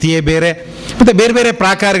ಕೊಡ್ತಕ್ಕಂಥ ರೀತಿಯೇ ಬೇರೆ, ಮತ್ತು ಬೇರೆ ಬೇರೆ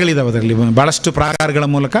ಪ್ರಾಕಾರಗಳಿದ್ದಾವೆ. ಅದರಲ್ಲಿ ಭಾಳಷ್ಟು ಪ್ರಾಕಾರಗಳ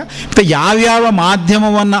ಮೂಲಕ ಮತ್ತು ಯಾವ್ಯಾವ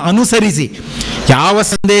ಮಾಧ್ಯಮವನ್ನು ಅನುಸರಿಸಿ ಯಾವ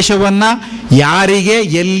ಸಂದೇಶವನ್ನು ಯಾರಿಗೆ,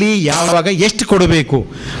 ಎಲ್ಲಿ, ಯಾವಾಗ, ಎಷ್ಟು ಕೊಡಬೇಕು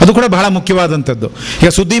ಅದು ಕೂಡ ಬಹಳ ಮುಖ್ಯವಾದಂಥದ್ದು. ಈಗ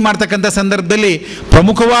ಸುದ್ದಿ ಮಾಡ್ತಕ್ಕಂಥ ಸಂದರ್ಭದಲ್ಲಿ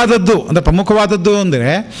ಪ್ರಮುಖವಾದದ್ದು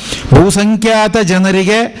ಅಂದರೆ ಬಹುಸಂಖ್ಯಾತ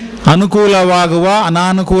ಜನರಿಗೆ ಅನುಕೂಲವಾಗುವ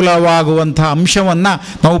ಅನಾನುಕೂಲವಾಗುವಂಥ ಅಂಶವನ್ನು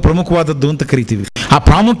ನಾವು ಪ್ರಮುಖವಾದದ್ದು ಅಂತ ಕರಿತೀವಿ. ಆ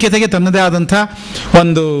ಪ್ರಾಮುಖ್ಯತೆಗೆ ತನ್ನದೇ ಆದಂಥ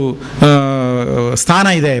ಒಂದು ಸ್ಥಾನ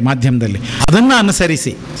ಇದೆ ಮಾಧ್ಯಮದಲ್ಲಿ. ಅದನ್ನು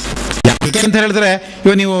ಅನುಸರಿಸಿ ಯಾಕೆ ಅಂತ ಹೇಳಿದ್ರೆ,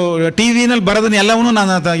 ಇವಾಗ ನೀವು ಟಿ ವಿನಲ್ಲಿ ಬರೋದನ್ನ ಎಲ್ಲವನ್ನೂ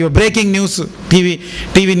ಇವಾಗ breaking news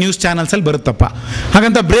T V news ಚಾನಲ್ಸಲ್ಲಿ ಬರುತ್ತಪ್ಪ.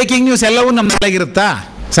 ಹಾಗಂತ ಬ್ರೇಕಿಂಗ್ ನ್ಯೂಸ್ ಎಲ್ಲವೂ ನಮ್ಮ ತಲೆಗಿರುತ್ತಾ?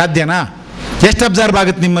 ಸಾಧ್ಯನಾ? ಎಷ್ಟು ಅಬ್ಸರ್ವ್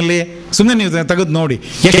ಆಗುತ್ತೆ ನಿಮ್ಮಲ್ಲಿ? ಸುಮ್ಮನೆ ನೀವು ತೆಗೆದು ನೋಡಿ,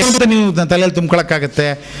 ಎಷ್ಟು ನೀವು ತಲೆಯಲ್ಲಿ ತುಂಬ್ಕೊಳಕ್ಕಾಗತ್ತೆ?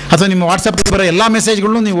 ಅಥವಾ ನಿಮ್ಮ ವಾಟ್ಸಪ್ಪಲ್ಲಿ ಬರೋ ಎಲ್ಲ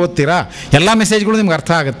ಮೆಸೇಜ್ಗಳನ್ನೂ ನೀವು ಓದ್ತೀರಾ? ಎಲ್ಲ ಮೆಸೇಜ್ಗಳು ನಿಮ್ಗೆ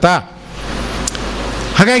ಅರ್ಥ ಆಗುತ್ತಾ?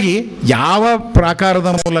 ಹಾಗಾಗಿ ಯಾವ ಪ್ರಾಕಾರದ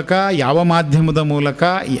ಮೂಲಕ, ಯಾವ ಮಾಧ್ಯಮದ ಮೂಲಕ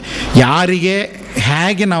ಯಾರಿಗೆ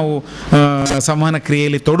ಹೇಗೆ ನಾವು ಸಂವಹನ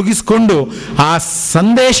ಕ್ರಿಯೆಯಲ್ಲಿ ತೊಡಗಿಸ್ಕೊಂಡು ಆ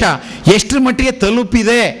ಸಂದೇಶ ಎಷ್ಟರ ಮಟ್ಟಿಗೆ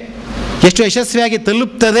ತಲುಪಿದೆ, ಎಷ್ಟು ಯಶಸ್ವಿಯಾಗಿ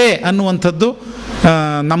ತಲುಪ್ತದೆ ಅನ್ನುವಂಥದ್ದು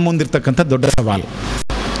ನಮ್ಮ ಮುಂದಿರ್ತಕ್ಕಂಥ ದೊಡ್ಡ ಸವಾಲು.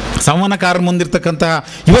 ಸಂವಹನಕಾರರ ಮುಂದಿರ್ತಕ್ಕಂತಹ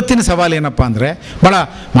ಇವತ್ತಿನ ಸವಾಲು ಏನಪ್ಪ ಅಂದರೆ, ಭಾಳ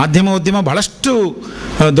ಮಾಧ್ಯಮ ಉದ್ಯಮ ಭಾಳಷ್ಟು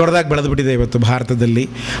ದೊಡ್ಡದಾಗಿ ಬೆಳೆದುಬಿಟ್ಟಿದೆ ಇವತ್ತು ಭಾರತದಲ್ಲಿ.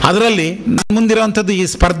 ಅದರಲ್ಲಿ ಮುಂದಿರುವಂಥದ್ದು ಈ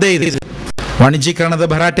ಸ್ಪರ್ಧೆ ಇದೆ, ವಾಣಿಜ್ಯೀಕರಣದ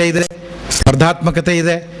ಭರಾಟೆ ಇದೆ, ಸ್ಪರ್ಧಾತ್ಮಕತೆ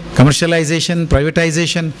ಇದೆ, commercialisation,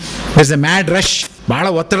 privatisation, it's A mad rush, ಭಾಳ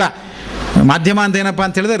ಒತ್ತಡ. ಮಾಧ್ಯಮ ಅಂತ ಏನಪ್ಪ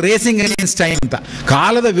ಅಂತ ಹೇಳಿದ್ರೆ ರೇಸಿಂಗ್ ಅಗೇನ್ಸ್ಟ್ ಟೈಮ್ ಅಂತ,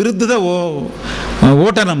 ಕಾಲದ ವಿರುದ್ಧದ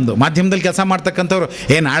ಓಟ ನಮ್ಮದು. ಮಾಧ್ಯಮದಲ್ಲಿ ಕೆಲಸ ಮಾಡ್ತಕ್ಕಂಥವ್ರು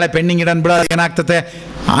ನಾಳೆ ಪೆಂಡಿಂಗ್ ಇಡನ್ ಬಿಡ ಏನಾಗ್ತದೆ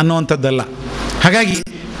ಅನ್ನುವಂಥದ್ದಲ್ಲ. ಹಾಗಾಗಿ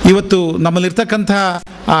ಇವತ್ತು ನಮ್ಮಲ್ಲಿರ್ತಕ್ಕಂಥ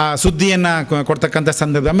ಸುದ್ದಿಯನ್ನು ಕೊಡ್ತಕ್ಕಂಥ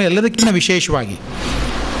ಸಂದರ್ಭ, ಆಮೇಲೆ ಎಲ್ಲದಕ್ಕಿಂತ ವಿಶೇಷವಾಗಿ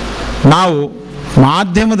ನಾವು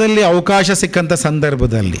ಮಾಧ್ಯಮದಲ್ಲಿ ಅವಕಾಶ ಸಿಕ್ಕಂಥ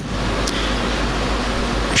ಸಂದರ್ಭದಲ್ಲಿ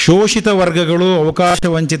ಶೋಷಿತ ವರ್ಗಗಳು, ಅವಕಾಶ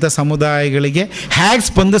ವಂಚಿತ ಸಮುದಾಯಗಳಿಗೆ ಹೇಗೆ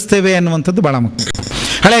ಸ್ಪಂದಿಸ್ತೇವೆ ಅನ್ನುವಂಥದ್ದು ಭಾಳ ಮುಖ್ಯ.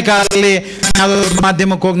 ಹಳೆ ಕಾಲದಲ್ಲಿ ಯಾವುದಾದ್ರು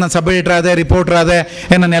ಮಾಧ್ಯಮಕ್ಕೆ ಹೋಗಿ ನಾನು ಸಬ್ ಎಡಿಟರ್ ಆದೆ, ರಿಪೋರ್ಟರ್ ಆದೆ,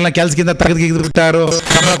 ನನ್ನೆಲ್ಲ ಕೆಲಸಕ್ಕಿಂತ ತೆಗೆದುಬಿಟ್ಟಾರೋ,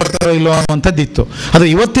 ಸಂಬಳ ಕೊಡ್ತಾರೋ ಇಲ್ಲೋ ಅನ್ನುವಂಥದ್ದಿತ್ತು. ಅದು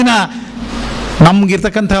ಇವತ್ತಿನ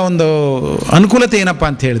ನಮಗಿರ್ತಕ್ಕಂಥ ಒಂದು ಅನುಕೂಲತೆ ಏನಪ್ಪ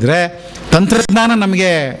ಅಂತ ಹೇಳಿದ್ರೆ, ತಂತ್ರಜ್ಞಾನ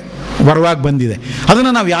ನಮಗೆ ವರವಾಗಿ ಬಂದಿದೆ.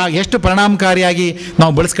 ಅದನ್ನು ನಾವು ಎಷ್ಟು ಪರಿಣಾಮಕಾರಿಯಾಗಿ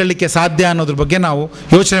ನಾವು ಬಳಸ್ಕೊಳ್ಳಿಕ್ಕೆ ಸಾಧ್ಯ ಅನ್ನೋದ್ರ ಬಗ್ಗೆ ನಾವು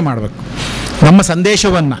ಯೋಚನೆ ಮಾಡಬೇಕು. ನಮ್ಮ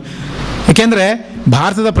ಸಂದೇಶವನ್ನು, ಏಕೆಂದರೆ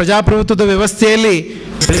ಭಾರತದ ಪ್ರಜಾಪ್ರಭುತ್ವದ ವ್ಯವಸ್ಥೆಯಲ್ಲಿ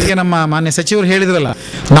ಬೆಳಿಗ್ಗೆ ನಮ್ಮ ಮಾನ್ಯ ಸಚಿವರು ಹೇಳಿದ್ರಲ್ಲ,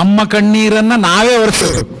 ನಮ್ಮ ಕಣ್ಣೀರನ್ನು ನಾವೇ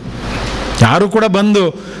ಒರೆಸಬೇಕು. ಯಾರು ಕೂಡ ಬಂದು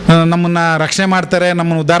ನಮ್ಮನ್ನು ರಕ್ಷಣೆ ಮಾಡ್ತಾರೆ,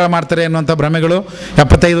 ನಮ್ಮನ್ನು ಉದ್ಧಾರ ಮಾಡ್ತಾರೆ ಅನ್ನುವಂಥ ಭ್ರಮೆಗಳು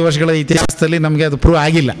 75 ವರ್ಷಗಳ ಇತಿಹಾಸದಲ್ಲಿ ನಮಗೆ ಅದು ಪ್ರೂವ್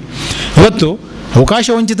ಆಗಿಲ್ಲ. ಇವತ್ತು ಅವಕಾಶ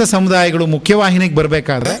ವಂಚಿತ ಸಮುದಾಯಗಳು ಮುಖ್ಯವಾಹಿನಿಗೆ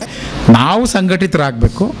ಬರಬೇಕಾದ್ರೆ ನಾವು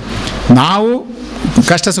ಸಂಘಟಿತರಾಗಬೇಕು, ನಾವು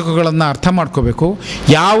ಕಷ್ಟ ಸುಖಗಳನ್ನು ಅರ್ಥ ಮಾಡ್ಕೋಬೇಕು.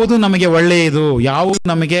 ಯಾವುದು ನಮಗೆ ಒಳ್ಳೆಯದು, ಯಾವುದು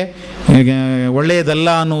ನಮಗೆ ಒಳ್ಳೆಯದಲ್ಲ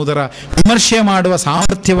ಅನ್ನುವುದರ ವಿಮರ್ಶೆ ಮಾಡುವ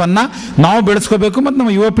ಸಾಮರ್ಥ್ಯವನ್ನು ನಾವು ಬೆಳೆಸ್ಕೋಬೇಕು. ಮತ್ತು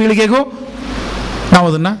ನಮ್ಮ ಯುವ ಪೀಳಿಗೆಗೂ ನಾವು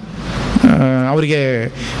ಅದನ್ನು ಅವರಿಗೆ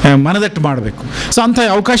ಮನದಟ್ಟು ಮಾಡಬೇಕು. ಸೊ ಅಂಥ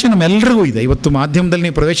ಅವಕಾಶ ನಮ್ಮೆಲ್ಲರಿಗೂ ಇದೆ. ಇವತ್ತು ಮಾಧ್ಯಮದಲ್ಲಿ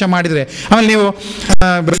ನೀವು ಪ್ರವೇಶ ಮಾಡಿದರೆ, ಆಮೇಲೆ ನೀವು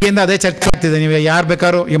ಬೆಳಗ್ಗೆಯಿಂದ ಅದೇ ಚರ್ಚೆ ಆಗ್ತಿದೆ, ನೀವು ಯಾರು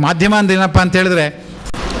ಬೇಕಾದ್ರೂ ಈ ಮಾಧ್ಯಮ ಅಂದ್ರೆ ಏನಪ್ಪ ಅಂತ ಹೇಳಿದ್ರೆ,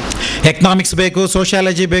 ಎಕನಾಮಿಕ್ಸ್ ಬೇಕು,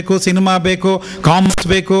 ಸೋಷಿಯಾಲಜಿ ಬೇಕು, ಸಿನಿಮಾ ಬೇಕು, ಕಾಮರ್ಸ್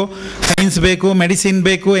ಬೇಕು, ಸೈನ್ಸ್ ಬೇಕು, ಮೆಡಿಸಿನ್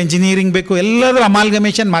ಬೇಕು, ಎಂಜಿನಿಯರಿಂಗ್ ಬೇಕು, ಎಲ್ಲದರ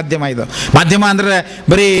ಅಮಾಲ್ಗಮೇಷನ್ ಮಾಧ್ಯಮ. ಇದು ಮಾಧ್ಯಮ ಅಂದರೆ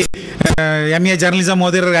ಬರೀ MA ಜರ್ನಲಿಸಮ್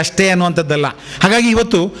ಓದಿರೋರಿಗೆ ಅಷ್ಟೇ ಅನ್ನುವಂಥದ್ದಲ್ಲ. ಹಾಗಾಗಿ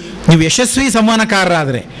ಇವತ್ತು ನೀವು ಯಶಸ್ವಿ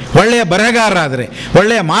ಸಂವಹನಕಾರರಾದರೆ, ಒಳ್ಳೆಯ ಬರಹಗಾರರಾದರೆ,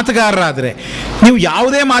 ಒಳ್ಳೆಯ ಮಾತುಗಾರರಾದರೆ, ನೀವು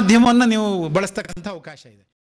ಯಾವುದೇ ಮಾಧ್ಯಮವನ್ನು ನೀವು ಬಳಸ್ತಕ್ಕಂಥ ಅವಕಾಶ ಇದೆ.